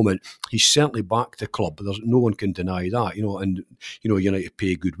for the moment, he's certainly backed the club. No one can deny that, and United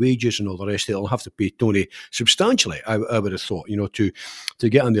pay good wages and all the rest of it. They'll have to pay Tony substantially, I would have thought, to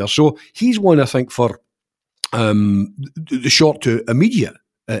get in there. So he's one, I think, for the short to immediate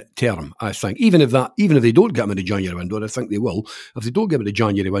term, I think. Even if they don't get him in the January window, and I think they will, if they don't get him in the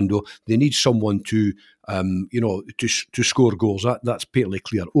January window, they need someone to score goals. That's patently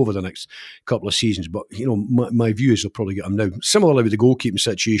clear over the next couple of seasons. But my view is they'll probably get him now. Similarly with the goalkeeping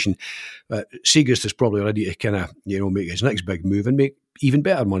situation, Siegrist is probably ready to kind of make his next big move and make even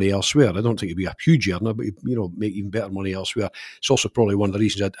better money elsewhere. I don't think it'd be a huge earner, but make even better money elsewhere. It's also probably one of the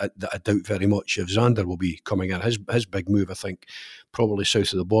reasons I doubt very much if Zander will be coming in. His big move, I think, probably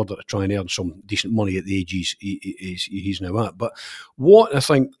south of the border to try and earn some decent money at the age he's now at. But what I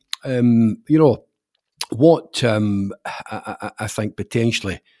think, I think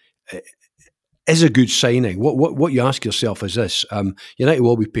potentially is a good signing. What you ask yourself is this: United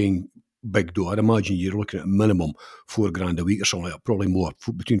will be paying big dough. I'd imagine you're looking at a minimum $4,000 a week or something like that, probably more,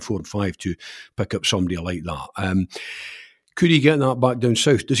 between 4 and 5 to pick up somebody like that. Could he get that back down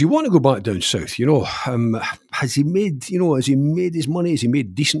south? Does he want to go back down south? Has he made his money? Has he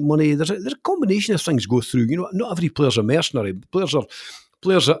made decent money? There's a combination of things go through. Not every player's a mercenary.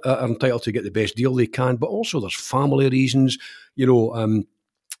 Players are entitled to get the best deal they can, but also there's family reasons,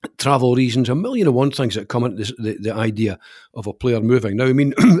 travel reasons, a million and one things that come into the idea of a player moving. Now, I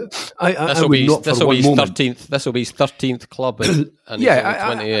mean, this will be his 13th club, and he's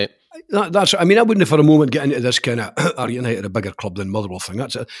 28. I wouldn't have for a moment get into this kind of are United a bigger club than Motherwell thing.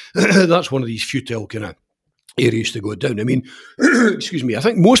 That's one of these futile kind of areas to go down. I mean, excuse me, I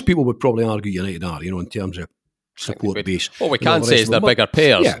think most people would probably argue United are, in terms of support base. What we can say is they're bigger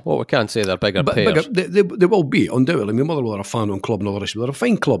payers. Yeah. What we can say they're bigger payers. They will be, undoubtedly. I mean, Motherwell are a fan-owned club and all the rest of it. They're a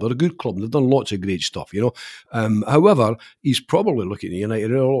fine club. They're a good club. They've done lots of great stuff, However, he's probably looking at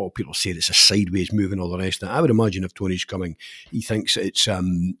United. A lot of people say it's a sideways move and all the rest of it. I would imagine if Tony's coming, he thinks it's,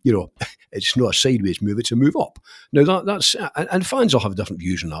 it's not a sideways move, it's a move up. Now, that's and fans will have different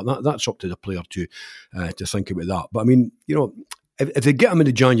views on that. That's up to the player to think about that. But, I mean, if they get him in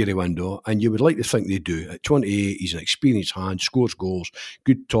the January window, and you would like to think they do, at 28, he's an experienced hand, scores goals,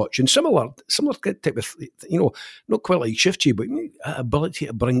 good touch, and similar type of, not quite like Shifty, but ability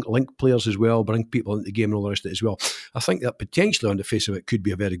to link players as well, bring people into the game and all the rest of it as well. I think that potentially on the face of it could be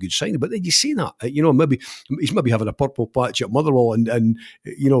a very good sign. But then you see that, maybe he's having a purple patch at Motherwell, and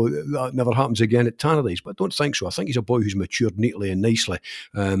that never happens again at Tannadice. But I don't think so. I think he's a boy who's matured neatly and nicely.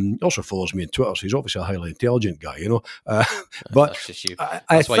 Also follows me on Twitter, so he's obviously a highly intelligent guy, But that's just you.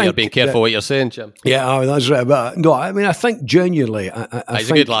 That's why you're being careful what you're saying, Jim. Yeah, that's right. But no, I mean, I think genuinely, he's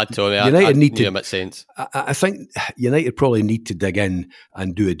a good lad, Tony. United need to. Him at Saints. I think United probably need to dig in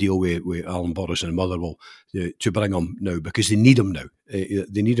and do a deal with Alan Burrows and Motherwell to bring him now, because they need him now.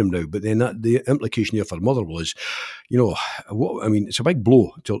 They need him now. But then the implication here for Motherwell is, it's a big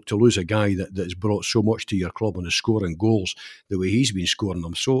blow to lose a guy that has brought so much to your club and is scoring goals the way he's been scoring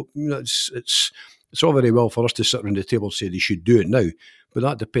them. So it's all very well for us to sit around the table and say they should do it now, but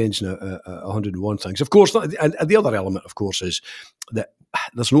that depends on 101 things. Of course, and the other element, of course, is that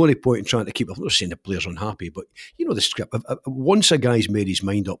there's no any point in trying to keep, I'm not saying the player's unhappy, but the script. Once a guy's made his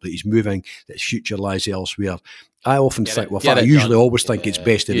mind up that he's moving, that his future lies elsewhere, I often think, always think it's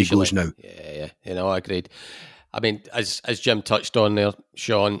best that he goes now. Yeah, I agreed. I mean, as Jim touched on there,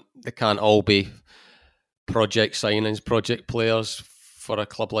 Sean, they can't all be project signings, project players for a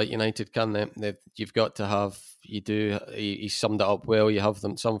club like United, can they? You've got to have, he summed it up well, you have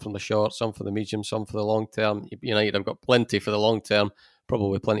them, some from the short, some for the medium, some for the long term. United have got plenty for the long term,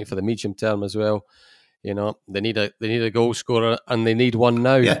 probably plenty for the medium term as well. They need a goal scorer, and they need one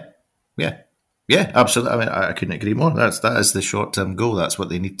now. Yeah, absolutely. I mean, I couldn't agree more. That is the short term goal. That's what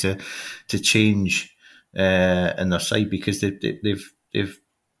they need to change in their side, because they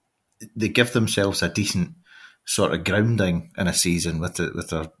give themselves a decent sort of grounding in a season with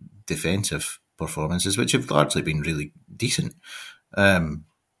their defensive performances, which have largely been really decent. And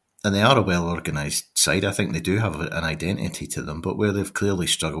they are a well-organised side. I think they do have an identity to them, but where they've clearly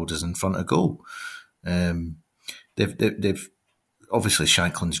struggled is in front of goal. They've obviously,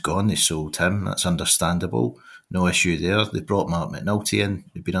 Shankland's gone. They sold him. That's understandable. No issue there. They brought Mark McNulty in.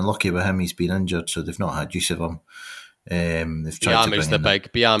 They've been unlucky with him. He's been injured, so they've not had use of him. They've tried to bring in the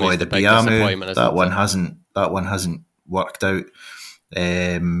big disappointment. That one hasn't worked out.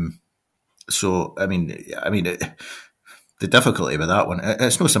 So I mean, the difficulty with that one,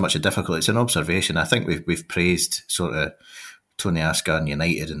 it's not so much a difficulty; it's an observation. I think we've praised sort of Tony Ascar and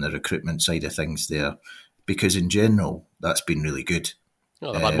United and the recruitment side of things there, because in general that's been really good.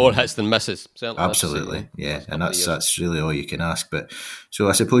 Well, they've had more hits than misses. Absolutely, yeah, and that's really all you can ask. But so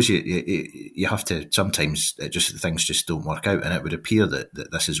I suppose you have to sometimes things just don't work out, and it would appear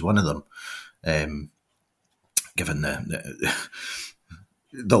that this is one of them, given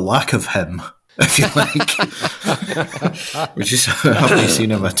the lack of him, if you like. We just haven't seen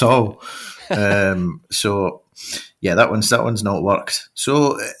him at all. So yeah, that one's not worked.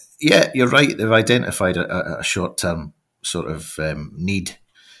 So yeah, you're right. They've identified a short term sort of need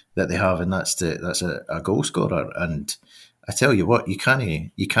that they have, and that's a goal scorer. And I tell you what, you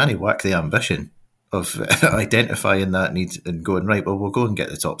can't whack the ambition of identifying that need and going, right, well, we'll go and get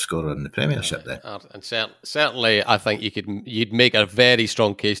the top scorer in the Premiership then. And certainly, I think you'd make a very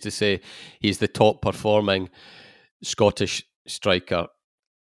strong case to say he's the top performing Scottish striker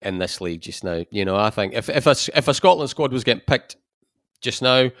in this league just now. I think if a Scotland squad was getting picked just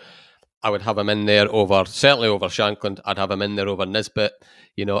now, I would have him in there certainly over Shankland. I'd have him in there over Nisbet.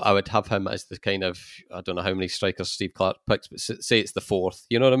 I would have him as the kind of, I don't know how many strikers Steve Clarke picks, but say it's the fourth.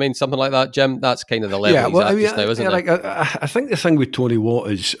 You know what I mean? Something like that, Jim. That's kind of the level he's at just now, isn't it? I think the thing with Tony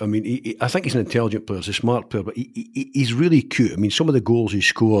Watt is, I mean, I think he's an intelligent player, he's a smart player, but he's really cute. I mean, some of the goals he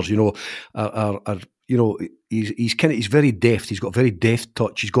scores, are he's very deft. He's got a very deft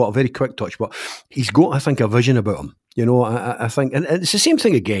touch. He's got a very quick touch, but he's got, I think, a vision about him. I think, and it's the same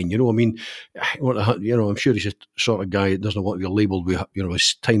thing again. I mean, I'm sure he's a sort of guy that doesn't want to be labelled with,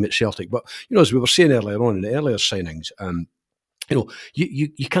 his time at Celtic. But as we were saying earlier on in the earlier signings,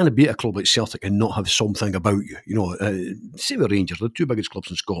 you can't beat a club like Celtic and not have something about you. Say with Rangers, they're the two biggest clubs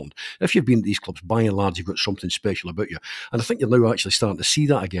in Scotland. If you've been at these clubs, by and large, you've got something special about you. And I think you're now actually starting to see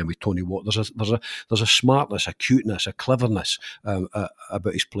that again with Tony Watt. There's a smartness, a cuteness, a cleverness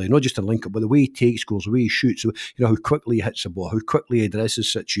about his play, not just in link-up, but the way he takes goals, the way he shoots, how quickly he hits the ball, how quickly he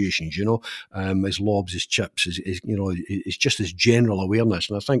addresses situations, his lobs, his chips, it's just his general awareness.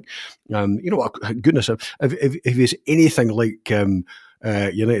 And I think, goodness, if he's anything like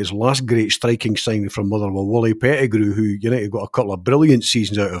United's last great striking signing from Motherwell, Wally Pettigrew, who United got a couple of brilliant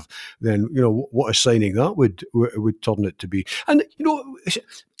seasons out of, then what a signing that would turn it to be. And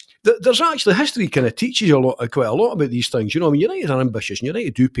there's actually history kind of teaches you quite a lot about these things. I mean, United are ambitious, and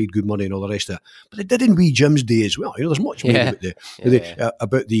United do pay good money and all the rest of it, but they did in wee Jim's day as well. There's much more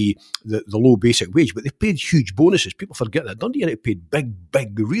about the low basic wage, but they paid huge bonuses. People forget that Dundee United paid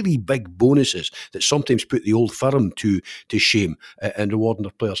big, really big bonuses that sometimes put the old firm to shame and rewarding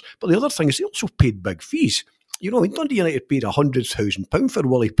their players. But the other thing is they also paid big fees. Dundee United paid £100,000 for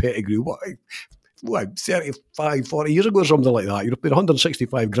Wally Pettigrew. What, 35, 40 years ago or something like that. You'd have paid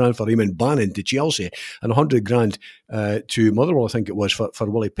 165 grand for Eamon Bannon to Chelsea and 100 grand to Motherwell, I think it was, for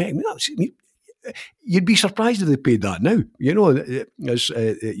Willie Peck. You'd be surprised if they paid that now,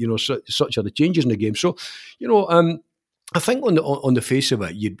 such are the changes in the game. So, I think on the face of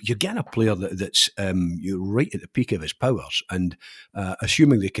it, you're getting a player that's you're right at the peak of his powers, and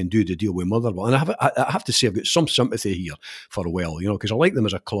assuming they can do the deal with Motherwell. And I have to say I've got some sympathy here for Well, because I like them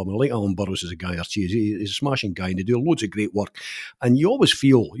as a club, and I like Alan Burrows as a guy. He's a smashing guy, and they do loads of great work. And you always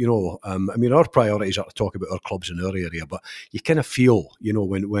feel, our priorities are to talk about our clubs in our area, but you kind of feel,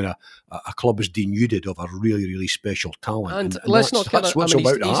 when a club is denuded of a really, really special talent. And let's that's what's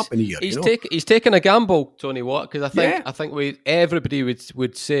about to happen here. He's taken a gamble, Tony Watt, because I think everybody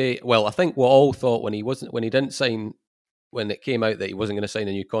would say, well, I think we all thought when he didn't sign, when it came out that he wasn't going to sign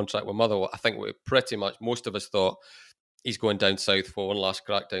a new contract with Motherwell, I think most of us thought he's going down south for one last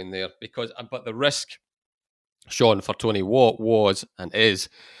crack down there. But the risk, Sean, for Tony Watt was and is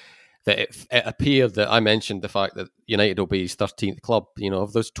that it appeared that I mentioned the fact that United will be his 13th club.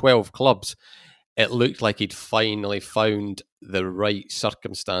 Of those 12 clubs, it looked like he'd finally found the right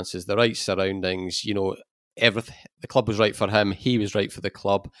circumstances, the right surroundings, everything. The club was right for him. He was right for the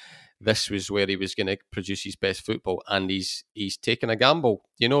club. This was where he was going to produce his best football, and he's taken a gamble,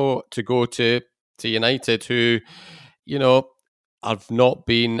 to go to United, who, have not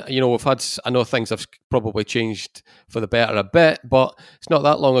been. We've had. I know things have probably changed for the better a bit, but it's not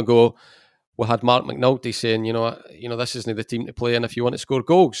that long ago we had Mark McNulty saying, this isn't the team to play in if you want to score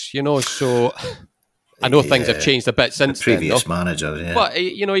goals. So. I know things have changed a bit since then. Previous manager, yeah. But,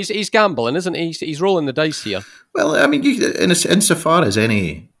 he's gambling, isn't he? He's rolling the dice here. Well, I mean, insofar as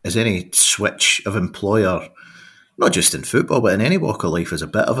any switch of employer, not just in football, but in any walk of life, is a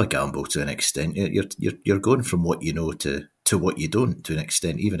bit of a gamble to an extent. You're going from what you know to what you don't to an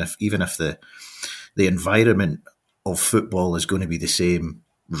extent, even if the environment of football is going to be the same,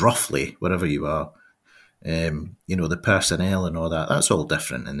 roughly, wherever you are. The personnel and all that's all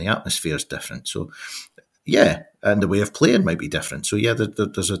different, and the atmosphere is different. So, yeah, and the way of playing might be different. So, yeah,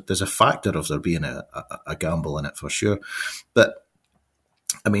 there's a factor of there being a gamble in it for sure. But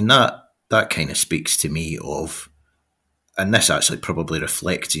I mean that kind of speaks to me of, and this actually probably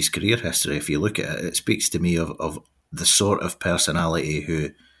reflects his career history. If you look at it, it speaks to me of the sort of personality who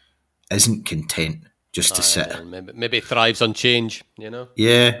isn't content just to sit. Maybe thrives on change,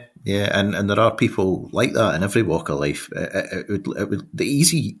 Yeah, and there are people like that in every walk of life. It would the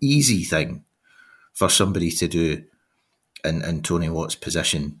easy thing for somebody to do in Tony Watt's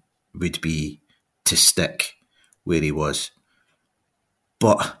position would be to stick where he was.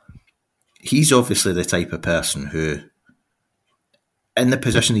 But he's obviously the type of person who, in the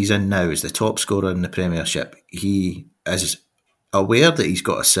position he's in now as the top scorer in the Premiership, he is aware that he's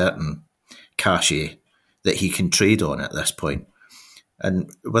got a certain cachet that he can trade on at this point.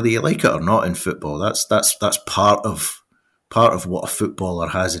 And whether you like it or not in football, that's part of what a footballer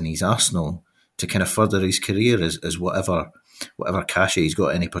has in his arsenal to kind of further his career is whatever whatever cachet he's got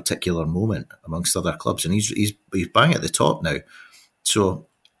at any particular moment amongst other clubs, and he's bang at the top now. So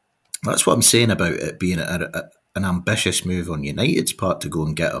that's what I'm saying about it being an ambitious move on United's part to go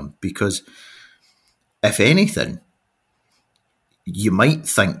and get him, because if anything, you might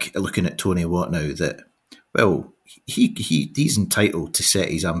think, looking at Tony Watt now, that, well, he's entitled to set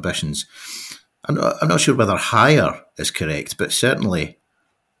his ambitions. I'm not sure whether higher is correct, but certainly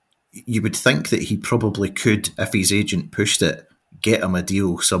you would think that he probably could, if his agent pushed it, get him a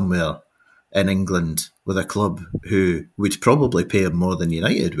deal somewhere in England with a club who would probably pay him more than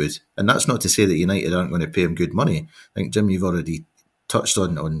United would. And that's not to say that United aren't going to pay him good money. I think, Jim, you've already touched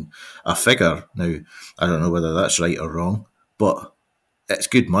on a figure. Now, I don't know whether that's right or wrong, but it's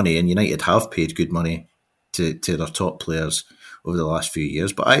good money, and United have paid good money to their top players over the last few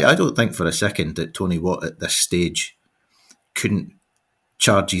years. But I don't think for a second that Tony Watt at this stage couldn't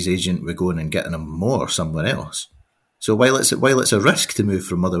charge his agent with going and getting him more somewhere else. So while it's a risk to move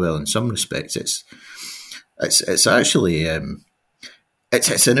from Motherwell in some respects, it's actually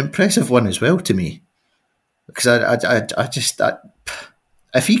it's an impressive one as well to me, because I just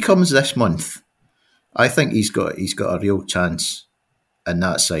if he comes this month, I think he's got a real chance in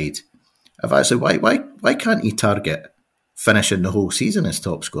that side. I've actually why can't he target finishing the whole season as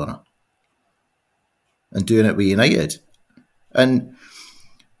top scorer and doing it with United? And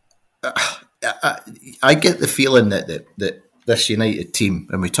I get the feeling that this United team,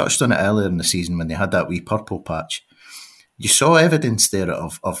 and we touched on it earlier in the season when they had that wee purple patch, you saw evidence there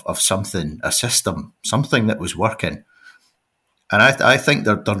of something, a system, something that was working. And I think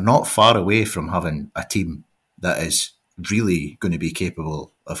they're not far away from having a team that is really going to be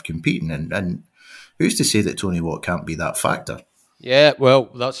capable of competing. And who's to say that Tony Watt can't be that factor? Yeah, well,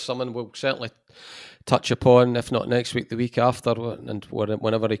 that's something we'll certainly touch upon, if not next week, the week after, and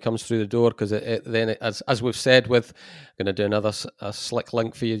whenever he comes through the door, because then as we've said with, I'm going to do another slick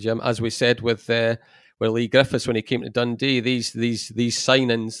link for you, Jim, as we said with Leigh Griffiths when he came to Dundee, these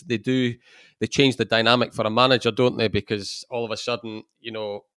signings, they change the dynamic for a manager, don't they? Because all of a sudden,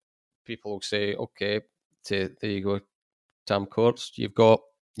 people will say, okay, there you go, Tam Courts, you've got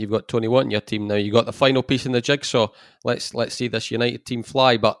Tony Watt in your team now, you got the final piece in the jigsaw, let's see this United team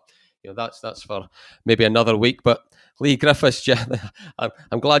fly. But that's for maybe another week. But Leigh Griffiths,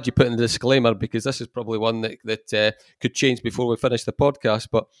 I'm glad you put in the disclaimer, because this is probably one that could change before we finish the podcast.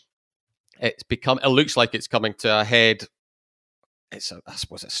 But it looks like it's coming to a head. I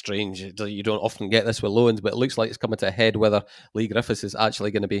suppose it's strange. You don't often get this with loans, but it looks like it's coming to a head whether Leigh Griffiths is actually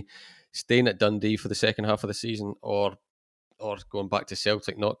going to be staying at Dundee for the second half of the season, or going back to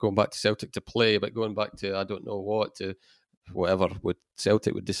Celtic, not going back to Celtic to play, but going back to I don't know what, to whatever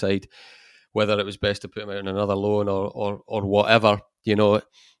Celtic would decide, whether it was best to put him out on another loan or whatever,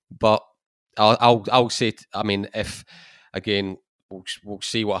 But I'll say, if again we'll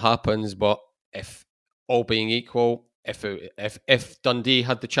see what happens, but if all being equal, if Dundee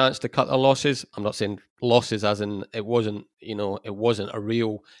had the chance to cut their losses, I'm not saying losses as in it wasn't a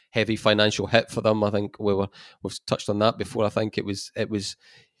real heavy financial hit for them. I think we've touched on that before. I think it was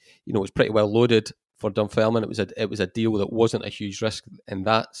pretty well loaded for Dunfermline. It was a deal that wasn't a huge risk in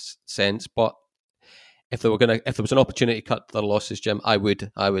that sense. But if there was an opportunity to cut their losses, Jim, I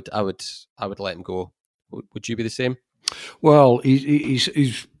would let him go. Would you be the same? Well,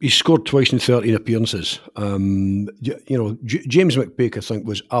 he's scored twice in 13 appearances. James McPake, I think,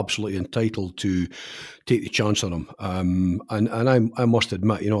 was absolutely entitled to take the chance on him. And I must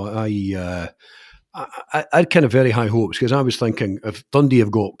admit, I had kind of very high hopes, because I was thinking if Dundee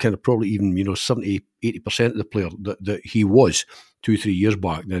have got kind of probably even 70-80% of the player that he was 2-3 years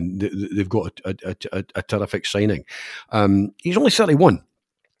back, then they've got a terrific signing. He's only 31.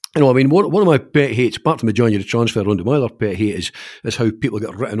 One of my pet hates, apart from the January transfer window, my other pet hate is how people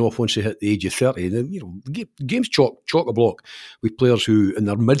get written off once they hit the age of 30. And then, game's chock-a-block with players who in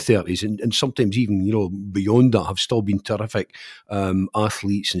their mid-30s and sometimes even beyond that have still been terrific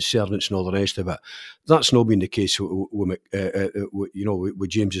athletes and servants and all the rest of it. That's not been the case with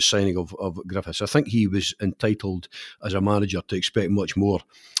James's signing of Griffiths. I think he was entitled as a manager to expect much more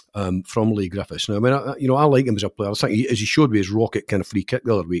from Leigh Griffiths. Now, I like him as a player. I think as he showed with his rocket kind of free kick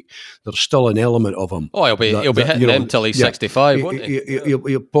the other week, there's still an element of him. Oh, he'll be hitting them till he's 65, won't he?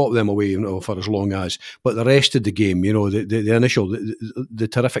 He'll pop them away, for as long as. But the rest of the game, the initial, the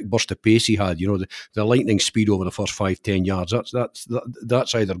terrific burst of pace he had, the lightning speed over the first 5-10 yards.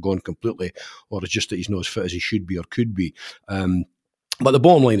 That's either gone completely, or it's just that he's not as fit as he should be or could be. But the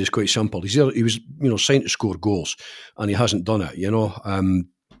bottom line is quite simple. He was signed to score goals, and he hasn't done it.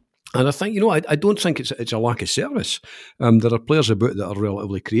 And I think, I don't think it's a lack of service. There are players about that are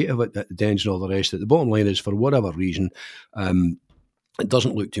relatively creative at Dens and all the rest. The bottom line is, for whatever reason, it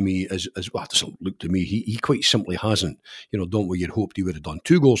doesn't look to me as well. It doesn't look to me. He quite simply hasn't, done what you'd hoped he would have done.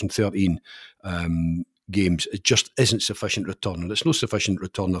 2 goals in 13 games. It just isn't sufficient return, and it's no sufficient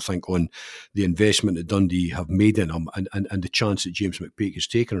return, I think, on the investment that Dundee have made in him and the chance that James McPake has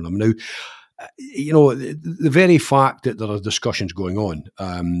taken on him. Now, the very fact that there are discussions going on,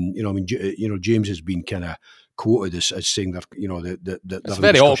 James has been kind of quoted as saying that, it's a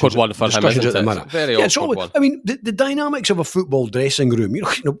very awkward one for him, isn't it? Very awkward one. I mean, the dynamics of a football dressing room,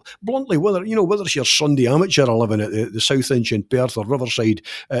 bluntly, whether it's your Sunday amateur 11 at the South Inch in Perth or Riverside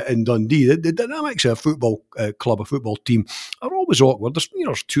in Dundee, the dynamics of a football club, a football team, are always awkward.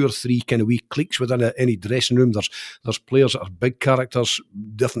 There's 2 or 3 kind of wee cliques within any dressing room. There's players that are big characters,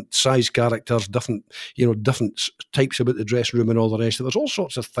 different size characters, different types about the dressing room and all the rest of it. There's all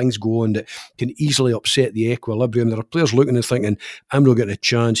sorts of things go on that can easily upset the equilibrium. There are players looking and thinking, I'm not getting a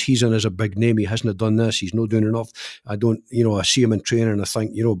chance. He's in as a big name. He hasn't done this. He's not doing enough. I see him in training and I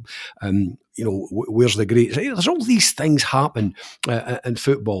think, where's the great? There's all these things happen in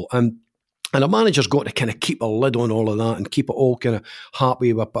football. And a manager's got to kind of keep a lid on all of that and keep it all kind of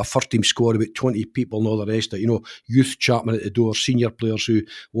happy with a first-team squad, about 20 people and all the rest of it. Youth Chapman at the door, senior players who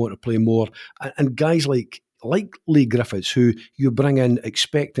want to play more, and guys like Leigh Griffiths, who you bring in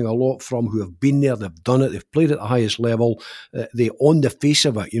expecting a lot from, who have been there, they've done it, they've played at the highest level. They, on the face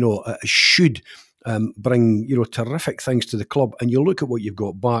of it, should bring terrific things to the club. And you look at what you've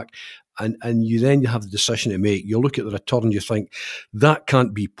got back, and you have the decision to make. You look at the return, you think that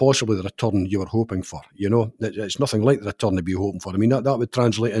can't be possibly the return you were hoping for. It's nothing like the return to be hoping for. I mean, that would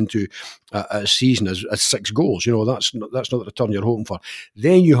translate into a season as 6 goals. That's not the return you're hoping for.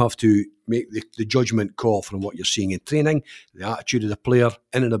 Then you have to make the judgment call from what you're seeing in training, the attitude of the player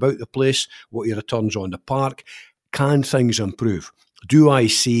in and about the place, what your returns on the park. Can things improve? Do I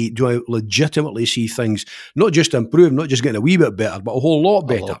legitimately see things not just improve, not just getting a wee bit better, but a whole lot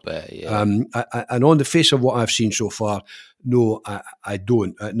better? And on the face of what I've seen so far, no, I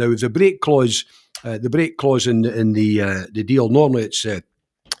don't. Now, the break clause in the deal, normally it's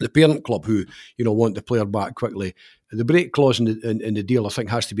the parent club who want the player back quickly. The break clause in the deal, I think,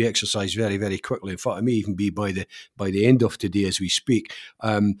 has to be exercised very, very quickly. In fact, it may even be by the end of today as we speak.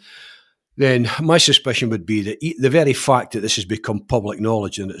 Then my suspicion would be that the very fact that this has become public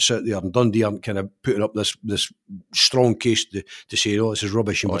knowledge and it's out there, and Dundee aren't kind of putting up this strong case to say, this is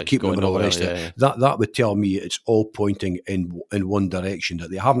rubbish and we're keeping them and all the rest of it. That would tell me it's all pointing in one direction,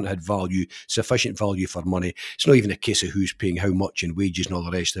 that they haven't had sufficient value for money. It's not even a case of who's paying how much in wages and all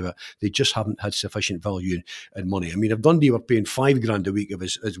the rest of it. They just haven't had sufficient value in money. I mean, if Dundee were paying $5,000 a week of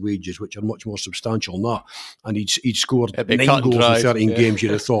his wages, which are much more substantial than that, and he'd scored 9 goals in 13 games,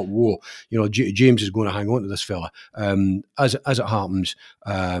 you'd have thought, whoa, James is going to hang on to this fella. As it happens,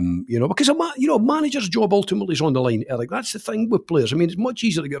 because a manager's job ultimately is on the line, Eric. That's the thing with players. I mean, it's much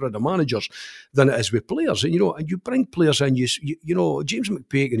easier to get rid of managers than it is with players. And you bring players in. James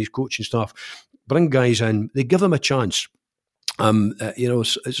McPake and his coaching staff bring guys in. They give them a chance.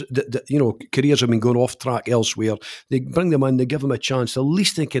 Careers have been going off track elsewhere. They bring them in, they give them a chance. The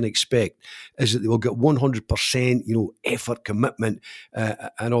least they can expect is that they will get 100%, effort, commitment,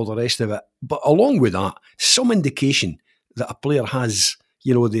 and all the rest of it. But along with that, some indication that a player has,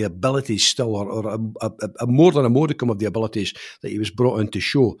 the abilities still, or a more than a modicum of the abilities that he was brought in to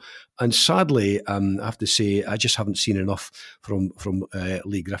show. And sadly, I have to say, I just haven't seen enough from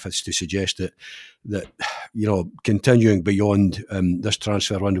Leigh Griffiths to suggest that continuing beyond this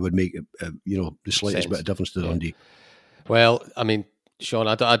transfer window would make the slightest bit of difference to Dundee. Well, I mean, Sean,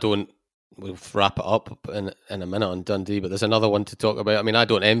 I don't. We'll wrap it up in a minute on Dundee, but there's another one to talk about. I mean, I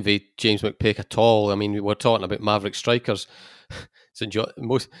don't envy James McPake at all. I mean, we're talking about Maverick strikers. So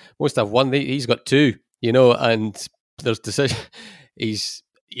most have one. He's got 2, and there's decision. He's,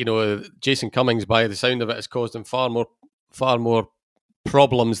 Jason Cummings, by the sound of it, has caused him far more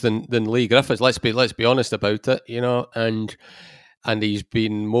problems than Leigh Griffiths. Let's be honest about it, and he's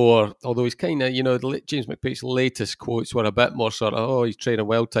been more. Although he's kind of, James McPake's latest quotes were a bit more sort of, he's training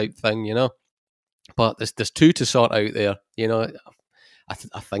well type thing, But there's 2 to sort out there, I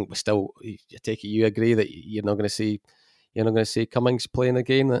think we still. I take it you agree that you're not going to see Cummings playing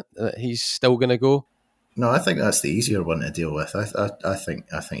again, that he's still going to go? No, I think that's the easier one to deal with. I think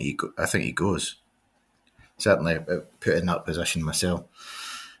he goes. Certainly, put in that position myself,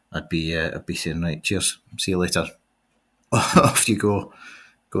 I'd be saying, right, cheers, see you later. Off you go.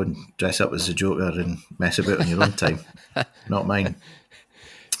 Go and dress up as a Joker and mess about on your own time, not mine.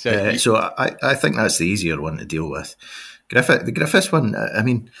 So I think that's the easier one to deal with. The Griffiths one, I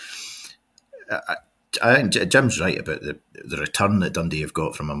mean, I think Jim's right about the return that Dundee have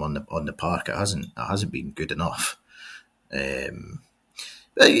got from him on the park. It hasn't been good enough.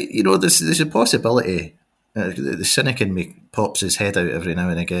 But, you know, there's a possibility. The cynic in me pops his head out every now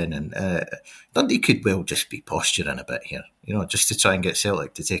and again, and Dundee could well just be posturing a bit here, you know, just to try and get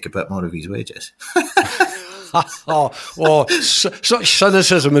Celtic to take a bit more of his wages. Such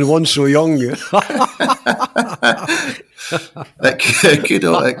cynicism in one so young. It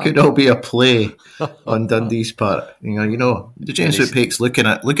could all be a play on Dundee's part. You know, James McPake's looking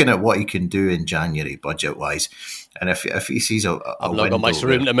at what he can do in January budget wise, and if he sees a I've not got much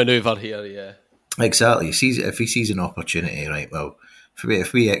room to manoeuvre here, yeah. Exactly. If he sees an opportunity, right? Well,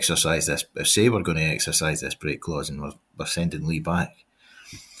 if we exercise this, say we're going to exercise this break clause and we're sending Lee back,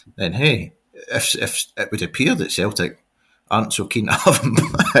 then hey, if it would appear that Celtic aren't so keen to have him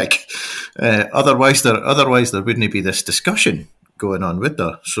back, otherwise there wouldn't be this discussion going on, would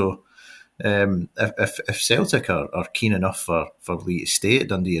there? So if Celtic are keen enough for Lee to stay at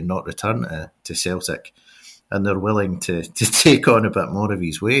Dundee and not return to Celtic, and they're willing to take on a bit more of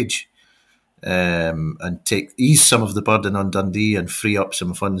his wage, and ease some of the burden on Dundee and free up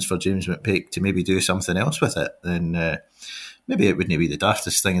some funds for James McPake to maybe do something else with it, then maybe it wouldn't be the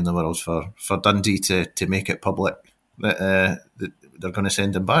daftest thing in the world for Dundee to make it public that they're going to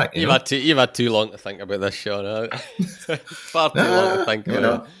send him back. You've had too long to think about this, Sean. Far too long to think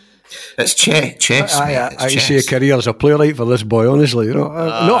about it. It's chess. I see a career as a playwright for this boy. Honestly, you know.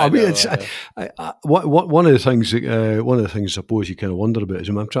 One of the things. I suppose you kind of wonder about is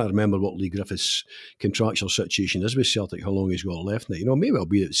I'm trying to remember what Lee Griffiths' contractual situation is with Celtic. How long he's got left now? You know, maybe it'll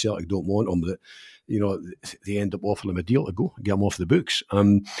be that Celtic don't want him, but you know, they end up offering him a deal to go, get him off the books.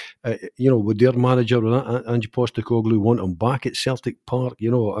 You know, would their manager, Ange Postecoglou, want him back at Celtic Park?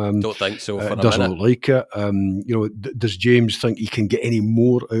 You know, don't think so. For doesn't look like it. You know, does James think he can get any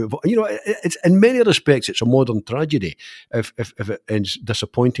more out of it? You know, it's in many respects it's a modern tragedy if it ends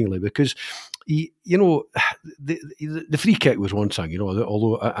disappointingly, because you know, the free kick was one thing. You know,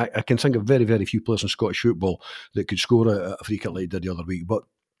 although I can think of very, very few players in Scottish football that could score a free kick like he did the other week, but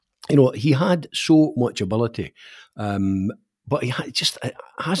you know, he had so much ability, but he just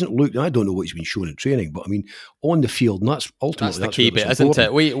hasn't looked. I don't know what he's been shown in training, but I mean, on the field, and that's ultimately the key bit, isn't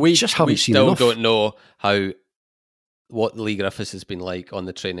it? We just haven't seen still enough. Don't know what Lee Griffiths has been like on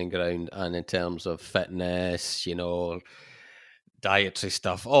the training ground and in terms of fitness, you know, dietary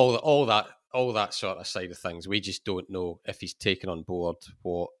stuff, all that sort of side of things. We just don't know if he's taken on board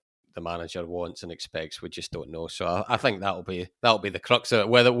what the manager wants and expects. We just don't know. So I think that'll be the crux of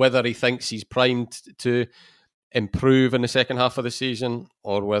it. Whether he thinks he's primed to improve in the second half of the season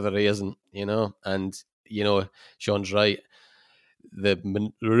or whether he isn't, you know. And you know, Sean's right.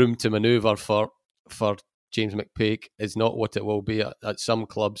 The room to manoeuvre for James McPake is not what it will be at some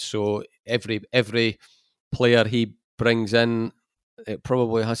clubs. So every player he brings in, it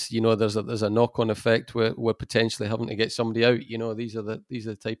probably has, you know, there's a knock-on effect where we're potentially having to get somebody out. You know, these are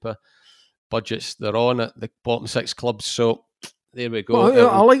the type of budgets they're on at the bottom six clubs. So there we go.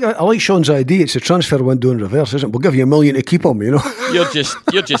 Well, I like Sean's idea. It's a transfer window in reverse, isn't it? We'll give you $1 million to keep him. You know, you're just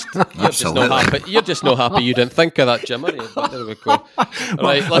not happy. You're just not happy. You didn't think of that, Jim, are you? But there we go.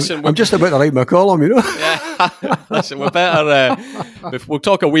 Right, listen. I'm just about to write my column. You know. Yeah. Listen, we better. We'll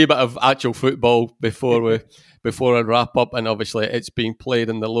talk a wee bit of actual football before I wrap up, and obviously it's being played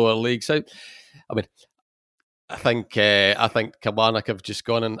in the lower leagues. I mean, I think Kilmarnock have just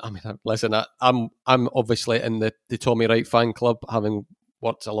gone, and I mean, listen, I'm obviously in the Tommy Wright fan club, having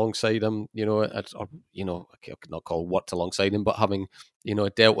worked alongside him, you know, or you know, I could not call worked alongside him, but having, you know,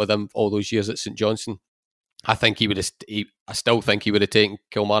 dealt with him all those years at St Johnstone. I think I still think he would have taken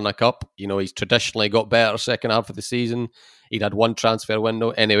Kilmarnock up. You know, he's traditionally got better second half of the season. He'd had one transfer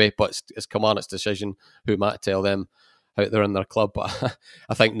window anyway, but it's Kilmarnock's decision. Who might tell them out there in their club? But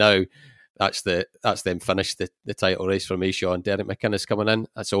I think now that's them finished the title race for me, Sean. Derek McInnes coming in.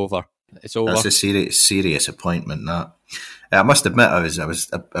 That's over. It's over. That's a serious appointment. That I must admit, I was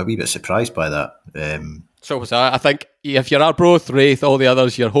a wee bit surprised by that. So was I. I think if you're Arbroath, Wraith, all the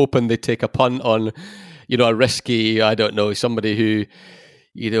others, you're hoping they take a punt on, you know, a risky, I don't know, somebody who,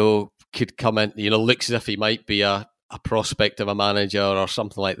 you know, could come in, you know, looks as if he might be a prospect of a manager or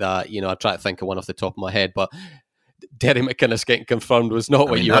something like that. You know, I try to think of one off the top of my head, but Derek McInnes getting confirmed was not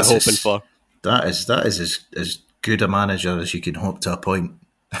what you were hoping for. That is as good a manager as you can hope to appoint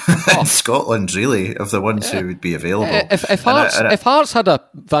in Scotland, really, of the ones who would be available. If Hearts had a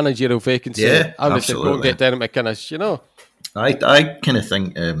managerial vacancy, I would say go and get Derek McInnes, you know. I kind of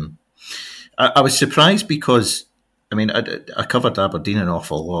think... I was surprised because, I mean, I covered Aberdeen an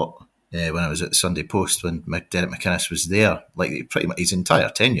awful lot when I was at the Sunday Post when Derek McInnes was there, like pretty much his entire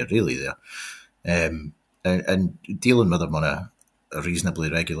tenure really there. and dealing with him on a reasonably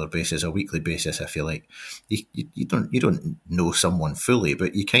regular basis, a weekly basis, I feel like you don't know someone fully,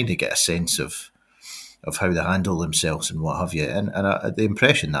 but you kind of get a sense of how they handle themselves and what have you. And the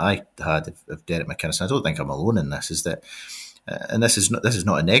impression that I had of Derek McInnes, and I don't think I'm alone in this, is that, and this is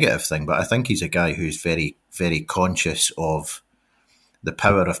not a negative thing, but I think he's a guy who's very, very conscious of the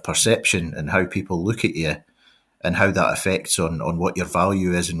power of perception and how people look at you and how that affects on what your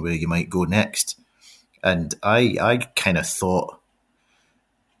value is and where you might go next. And I kind of thought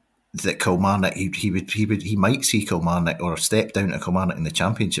that Kilmarnock, he might see Kilmarnock or step down to Kilmarnock in the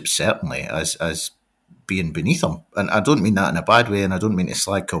Championship, certainly as being beneath him. And I don't mean that in a bad way, and I don't mean to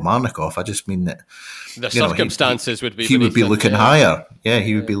slag Kilmarnock off. I just mean that the circumstances would be he would be looking higher. Yeah,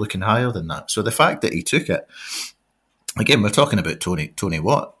 he would be looking higher than that. So the fact that he took it, again, we're talking about Tony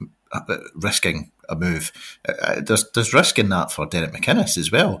Watt risking a move. There's risk in that for Derek McInnes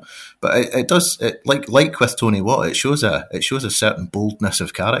as well, but it does like with Tony Watt, it shows a certain boldness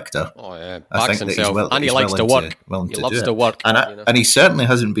of character. Oh yeah, I think himself, and he likes to work. He loves to work, and he certainly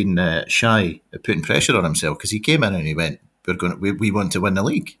hasn't been shy at putting pressure on himself, because he came in and he went, "We want to win the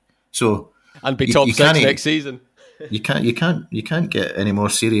league," so and be top 6 next season. You can't get any more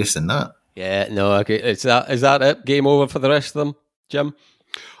serious than that. Yeah, no, okay. Is that it? Game over for the rest of them, Jim?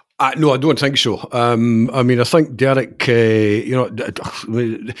 No, I don't think so. I mean, I think Derek,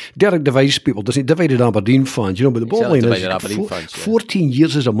 Derek divides people, doesn't he? Divided Aberdeen fans, but the bottom line is 14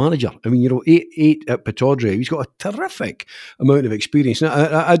 years as a manager. I mean, 8 at Pittodrie. He's got a terrific amount of experience. Now,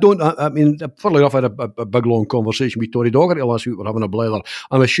 I mean, funnily enough, I had a big long conversation with Tony Docherty last week. We're having a blather.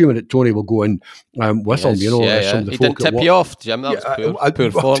 I'm assuming that Tony will go in with him. Some of the folk didn't tip you off, Jim. That was poor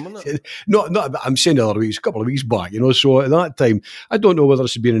form, wasn't it? No, I'm saying the other week, a couple of weeks back. So at that time, I don't know whether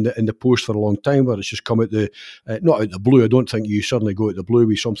it's been in the post for a long time, where it's just come out not out the blue. I don't think you suddenly go out the blue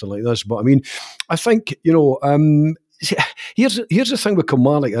with something like this, but I mean, I think here's the thing with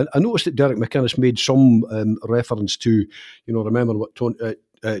Kilmarnock. I noticed that Derek McInnes made some reference to, remember what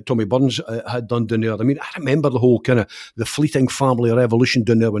Tommy Burns had done down there. I mean, I remember the whole kind of the fleeting family revolution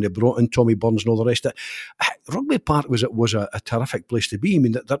down there when they brought in Tommy Burns and all the rest of it. Rugby Park was a terrific place to be. I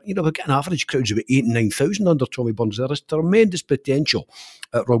mean, we're getting average crowds of about 8,000 and 9,000 under Tommy Burns. There is tremendous potential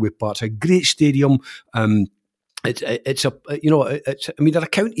at Rugby Park. It's a great stadium. It's a they're a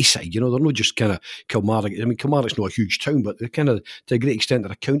county side, they're not just kind of Kilmarnock. I mean, Kilmarnock's not a huge town, but they're kind of, to a great extent,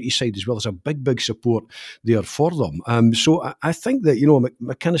 they're a county side as well. There's a big support there for them. So I think that,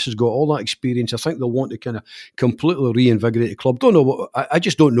 McInnes has got all that experience. I think they'll want to kind of completely reinvigorate the club. I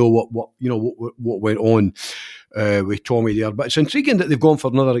just don't know what went on with Tommy there, but it's intriguing that they've gone for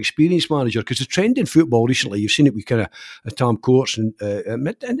another experienced manager, because the trend in football recently, you've seen it with kind of Tam Courts and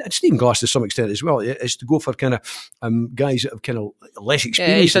Stephen Glass to some extent as well, is to go for kind of guys that have kind of less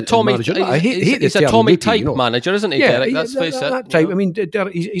experience. He's a Tommy. He's a Tommy type manager, isn't he? Yeah, Derek? That's that type. I mean,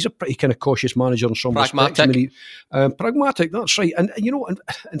 Derek, he's a pretty kind of cautious manager in some respects. I mean, pragmatic. That's right. And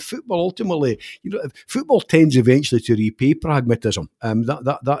and football ultimately, football tends eventually to repay pragmatism.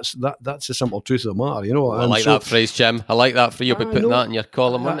 That's the simple truth of the matter. I like that phrase, Jim. I like that for you. Putting that in your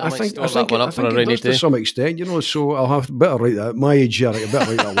column. I think that one up for a rainy day. To some extent, so I'll have to better write that. At my age, I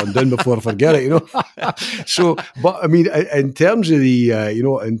better write that one down before I forget it. So, but I mean, in terms of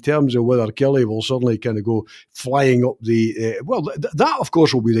in terms of whether Kelly will suddenly kind of go flying up the that of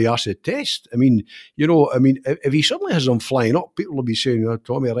course will be the acid test. I mean, if he suddenly has them flying up, people will be saying,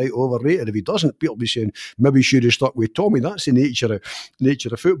 Tommy, right, overrated. If he doesn't, people will be saying, maybe he should have stuck with Tommy. That's the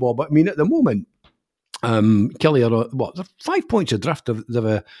nature of football. But I mean, at the moment, Kelly are they're 5 points adrift.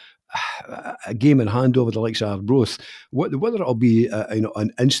 They've a game in hand over the likes of Arbroath. Whether it'll be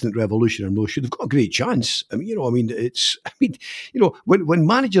an instant revolution or no, they've got a great chance. When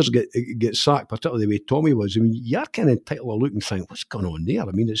managers get sacked, particularly the way Tommy was, I mean, you're kind of entitled to look and think, what's going on there?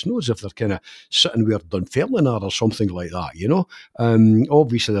 I mean, it's not as if they're kind of sitting where Dunfermline are or something like that.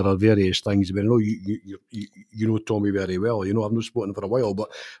 Obviously there are various things. I mean, I know you know Tommy very well. I've not spoken for a while,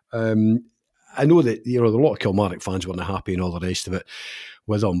 but I know that a lot of Kilmarnock fans weren't happy and all the rest of it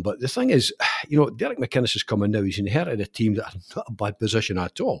with him. But the thing is, Derek McInnes has come in now. He's inherited a team that are not a bad position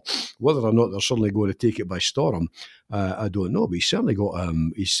at all. Whether or not they're suddenly going to take it by storm, I don't know. But he's certainly got a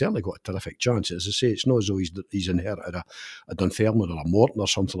terrific chance. As I say, it's not as though he's inherited a Dunfermline or a Morton or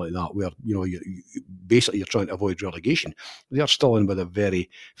something like that, where you're trying to avoid relegation. They're still in with a very,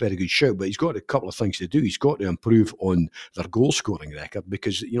 very good shout. But he's got a couple of things to do. He's got to improve on their goal scoring record,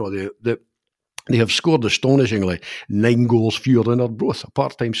 because they have scored astonishingly 9 goals fewer than Arbroath, a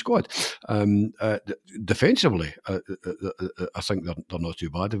part-time squad. Defensively, I think they're not too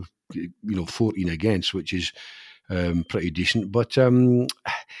bad. 14 against, which is pretty decent. But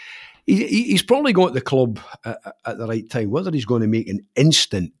He's probably got the club at the right time. Whether he's going to make an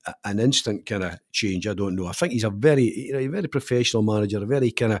instant kind of change, I don't know. I think he's a very professional manager, a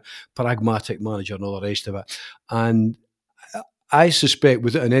very kind of pragmatic manager, and all the rest of it. And I suspect,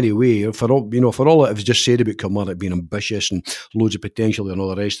 with it in any way, for all that I've just said about Kilmarnock being ambitious and loads of potential and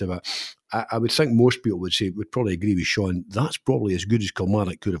all the rest of it, I would think most people would probably agree with Sean. That's probably as good as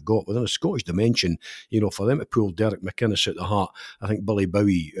Kilmarnock could have got within a Scottish dimension. For them to pull Derek McInnes out the heart, I think Billy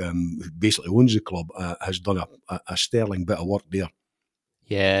Bowie, who basically owns the club, has done a sterling bit of work there.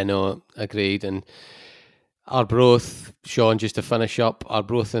 Yeah, no, agreed. And Arbroath, Sean, just to finish up,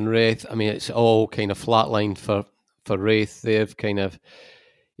 Arbroath and Raith. I mean, it's all kind of flatlined for Raith. They've kind of,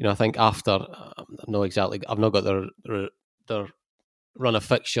 I think after, I've not got their run of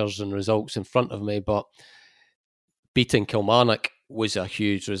fixtures and results in front of me, but beating Kilmarnock was a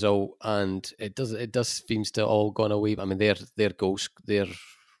huge result, and it does seems to all gone away. I mean, their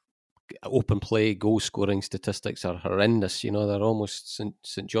open play goal scoring statistics are horrendous. They're almost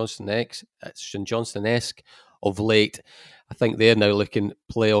St Johnstone-esque of late. I think they're now looking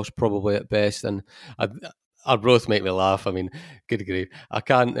playoffs probably at best, and Arbroath make me laugh. I mean, good grief, I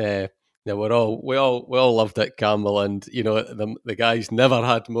can't. We all loved Dick Campbell, and the guy's never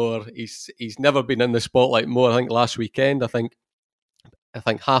had more. He's never been in the spotlight more. I think last weekend, I think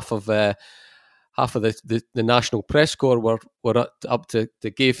half of the national press corps were up to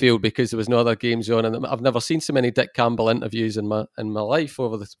Gayfield because there was no other games on, and I've never seen so many Dick Campbell interviews in my life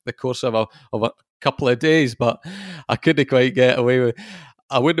over the course of a couple of days. But I couldn't quite get away with.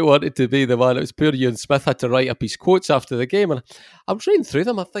 I wouldn't want it to be the one. It was poor Ewan Smith had to write up his quotes after the game, and I'm reading through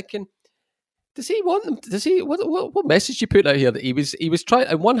them. I'm thinking, does he want them? Does he? What message you put out here? That he was trying.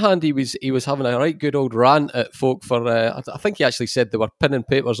 On one hand, he was having a right good old rant at folk for. I think he actually said they were pinning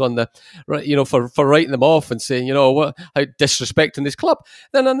papers on the, for writing them off and saying, how disrespecting this club.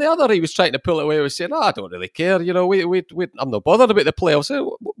 Then on the other, he was trying to pull it away. He was saying, I don't really care. I'm not bothered about the playoffs.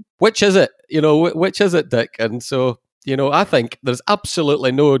 Which is it? Which is it, Dick? And so. I think there's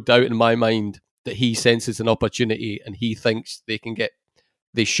absolutely no doubt in my mind that he senses an opportunity and he thinks they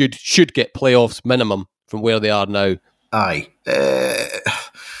should get playoffs minimum from where they are now. Aye.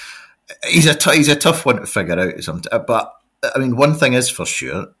 He's a tough one to figure out. But, I mean, one thing is for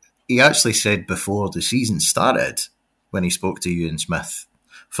sure, he actually said before the season started, when he spoke to Ewan Smith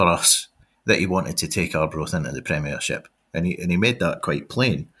for us, that he wanted to take Arbroath into the Premiership. And he made that quite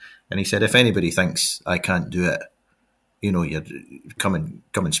plain. And he said, if anybody thinks I can't do it, you come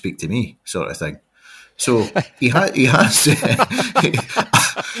and speak to me, sort of thing. So he has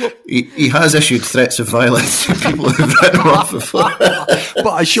issued threats of violence to people who've written him off before.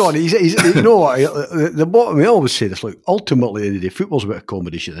 But Sean, he's the bottom. We always say this. Look, ultimately, at the end of the day, football's about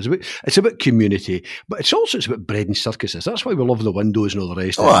accommodation. It's about community, but it's about bread and circuses. That's why we love the windows and all the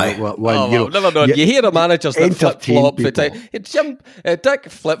rest. I've never known. You hear of managers that flip flop. Dick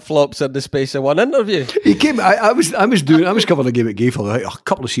flip flops in the space of one interview. He came. I was covering a game at Gayfield a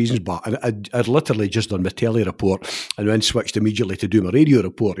couple of seasons back, and I'd literally just done my telly report and then switched immediately to do my radio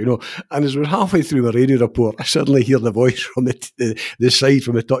report, and as we're halfway through my radio report, I suddenly hear the voice from the side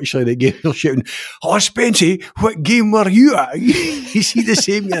from the touchline at Gayfield shouting, "Oh, Spency, what game were you at?" You see the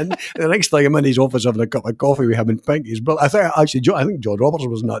same man. The next thing I'm in his office having a cup of coffee with him and Pinky's. But I think John Roberts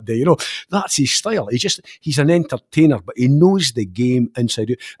was in that day. That's his style. He's an entertainer, but he knows the game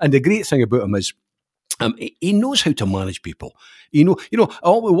inside out. And the great thing about him is he knows how to manage people. One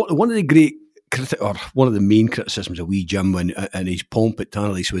of the great one of the main criticisms of Wee Jim and his pomp at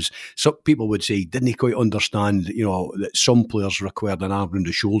Tannadice was some people would say didn't he quite understand that some players required an arm round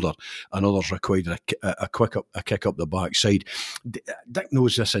the shoulder and others required a kick up the backside. Dick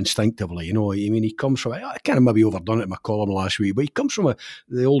knows this instinctively. I mean, he comes from, I kind of maybe overdone it in my column last week, but he comes from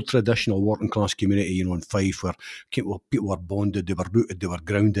the old traditional working class community in Fife where people were bonded, they were rooted, they were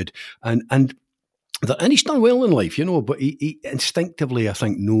grounded, and he's done well in life, but he instinctively, I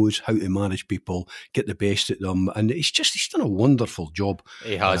think, knows how to manage people, get the best at them, and he's done a wonderful job.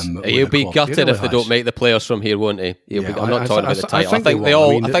 He has. He'll be gutted if they don't make the playoffs from here, won't he? I'm not talking about the title. I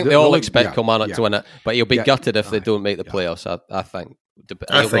think they all expect Kilmarnock to win it, but he'll be gutted if they don't make the playoffs.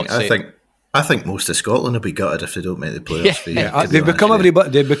 I think most of Scotland will be gutted if they don't make the playoffs.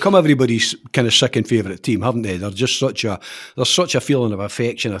 They've become everybody's kind of second favourite team, haven't they? There's such a feeling of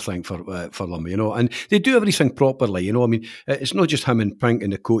affection, I think, for them, and they do everything properly. I mean, it's not just him and Pink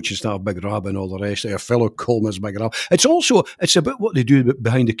and the coach and staff, Big Rab and all the rest. Their fellow Coleman's Big Rab. It's about what they do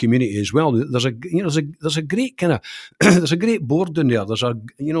behind the community as well. There's a great kind of there's a great board in there.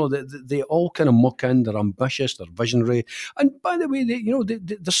 They all kind of muck in. They're ambitious. They're visionary. And by the way,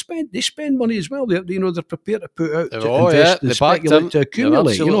 they spend money as well. They're prepared to put out to invest and speculate to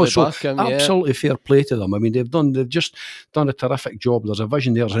accumulate. So absolutely fair play to them. I mean, they've just done a terrific job. There's a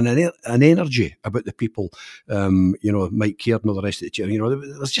vision there, there's an energy about the people. Mike Caird and all the rest of the team.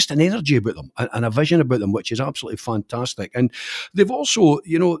 There's just an energy about them and a vision about them, which is absolutely fantastic. And they've also,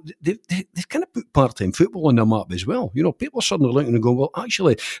 they've kind of put part-time football on their map as well. People are suddenly looking and going, well,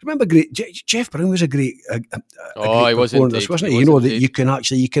 actually, remember Jeff Brown was a great he was indeed, wasn't he?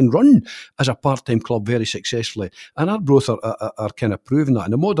 That you can run as a part-time club very successfully. And Arbroath are kind of proving that.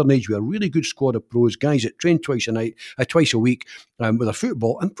 In the modern age, we have a really good squad of pros, guys that train twice a week with their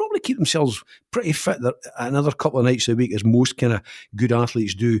football and probably keep themselves pretty fit another couple of nights a week, as most kind of good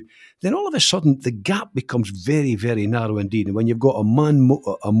athletes do. Then all of a sudden, the gap becomes very, very narrow indeed. And when you've got a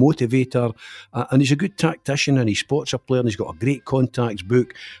motivator, and he's a good tactician, and he spots a player, and he's got a great contacts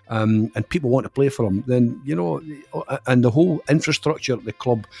book, and people want to play for him, then, and the whole infrastructure at the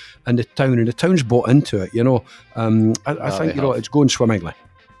club and the town's bought into it, I think, it's going swimmingly.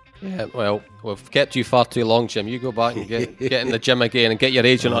 Yeah, well, we've kept you far too long, Jim. You go back and get in the gym again and get your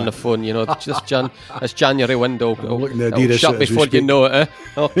agent on the phone. This January window will shut before you know it.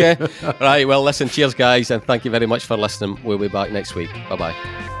 Okay? Right, well, listen, cheers, guys, and thank you very much for listening. We'll be back next week. Bye-bye.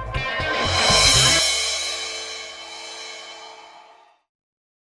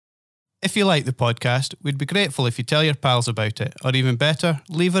 If you like the podcast, we'd be grateful if you tell your pals about it, or even better,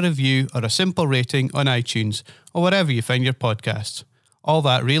 leave a review or a simple rating on iTunes or wherever you find your podcasts. All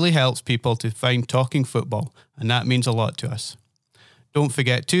that really helps people to find Talking Football, and that means a lot to us. Don't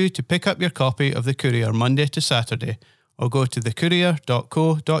forget to pick up your copy of The Courier Monday to Saturday, or go to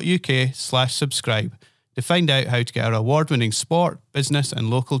thecourier.co.uk/subscribe to find out how to get our award-winning sport, business and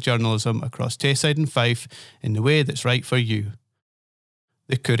local journalism across Tayside and Fife in the way that's right for you.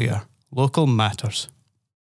 The Courier. Local matters.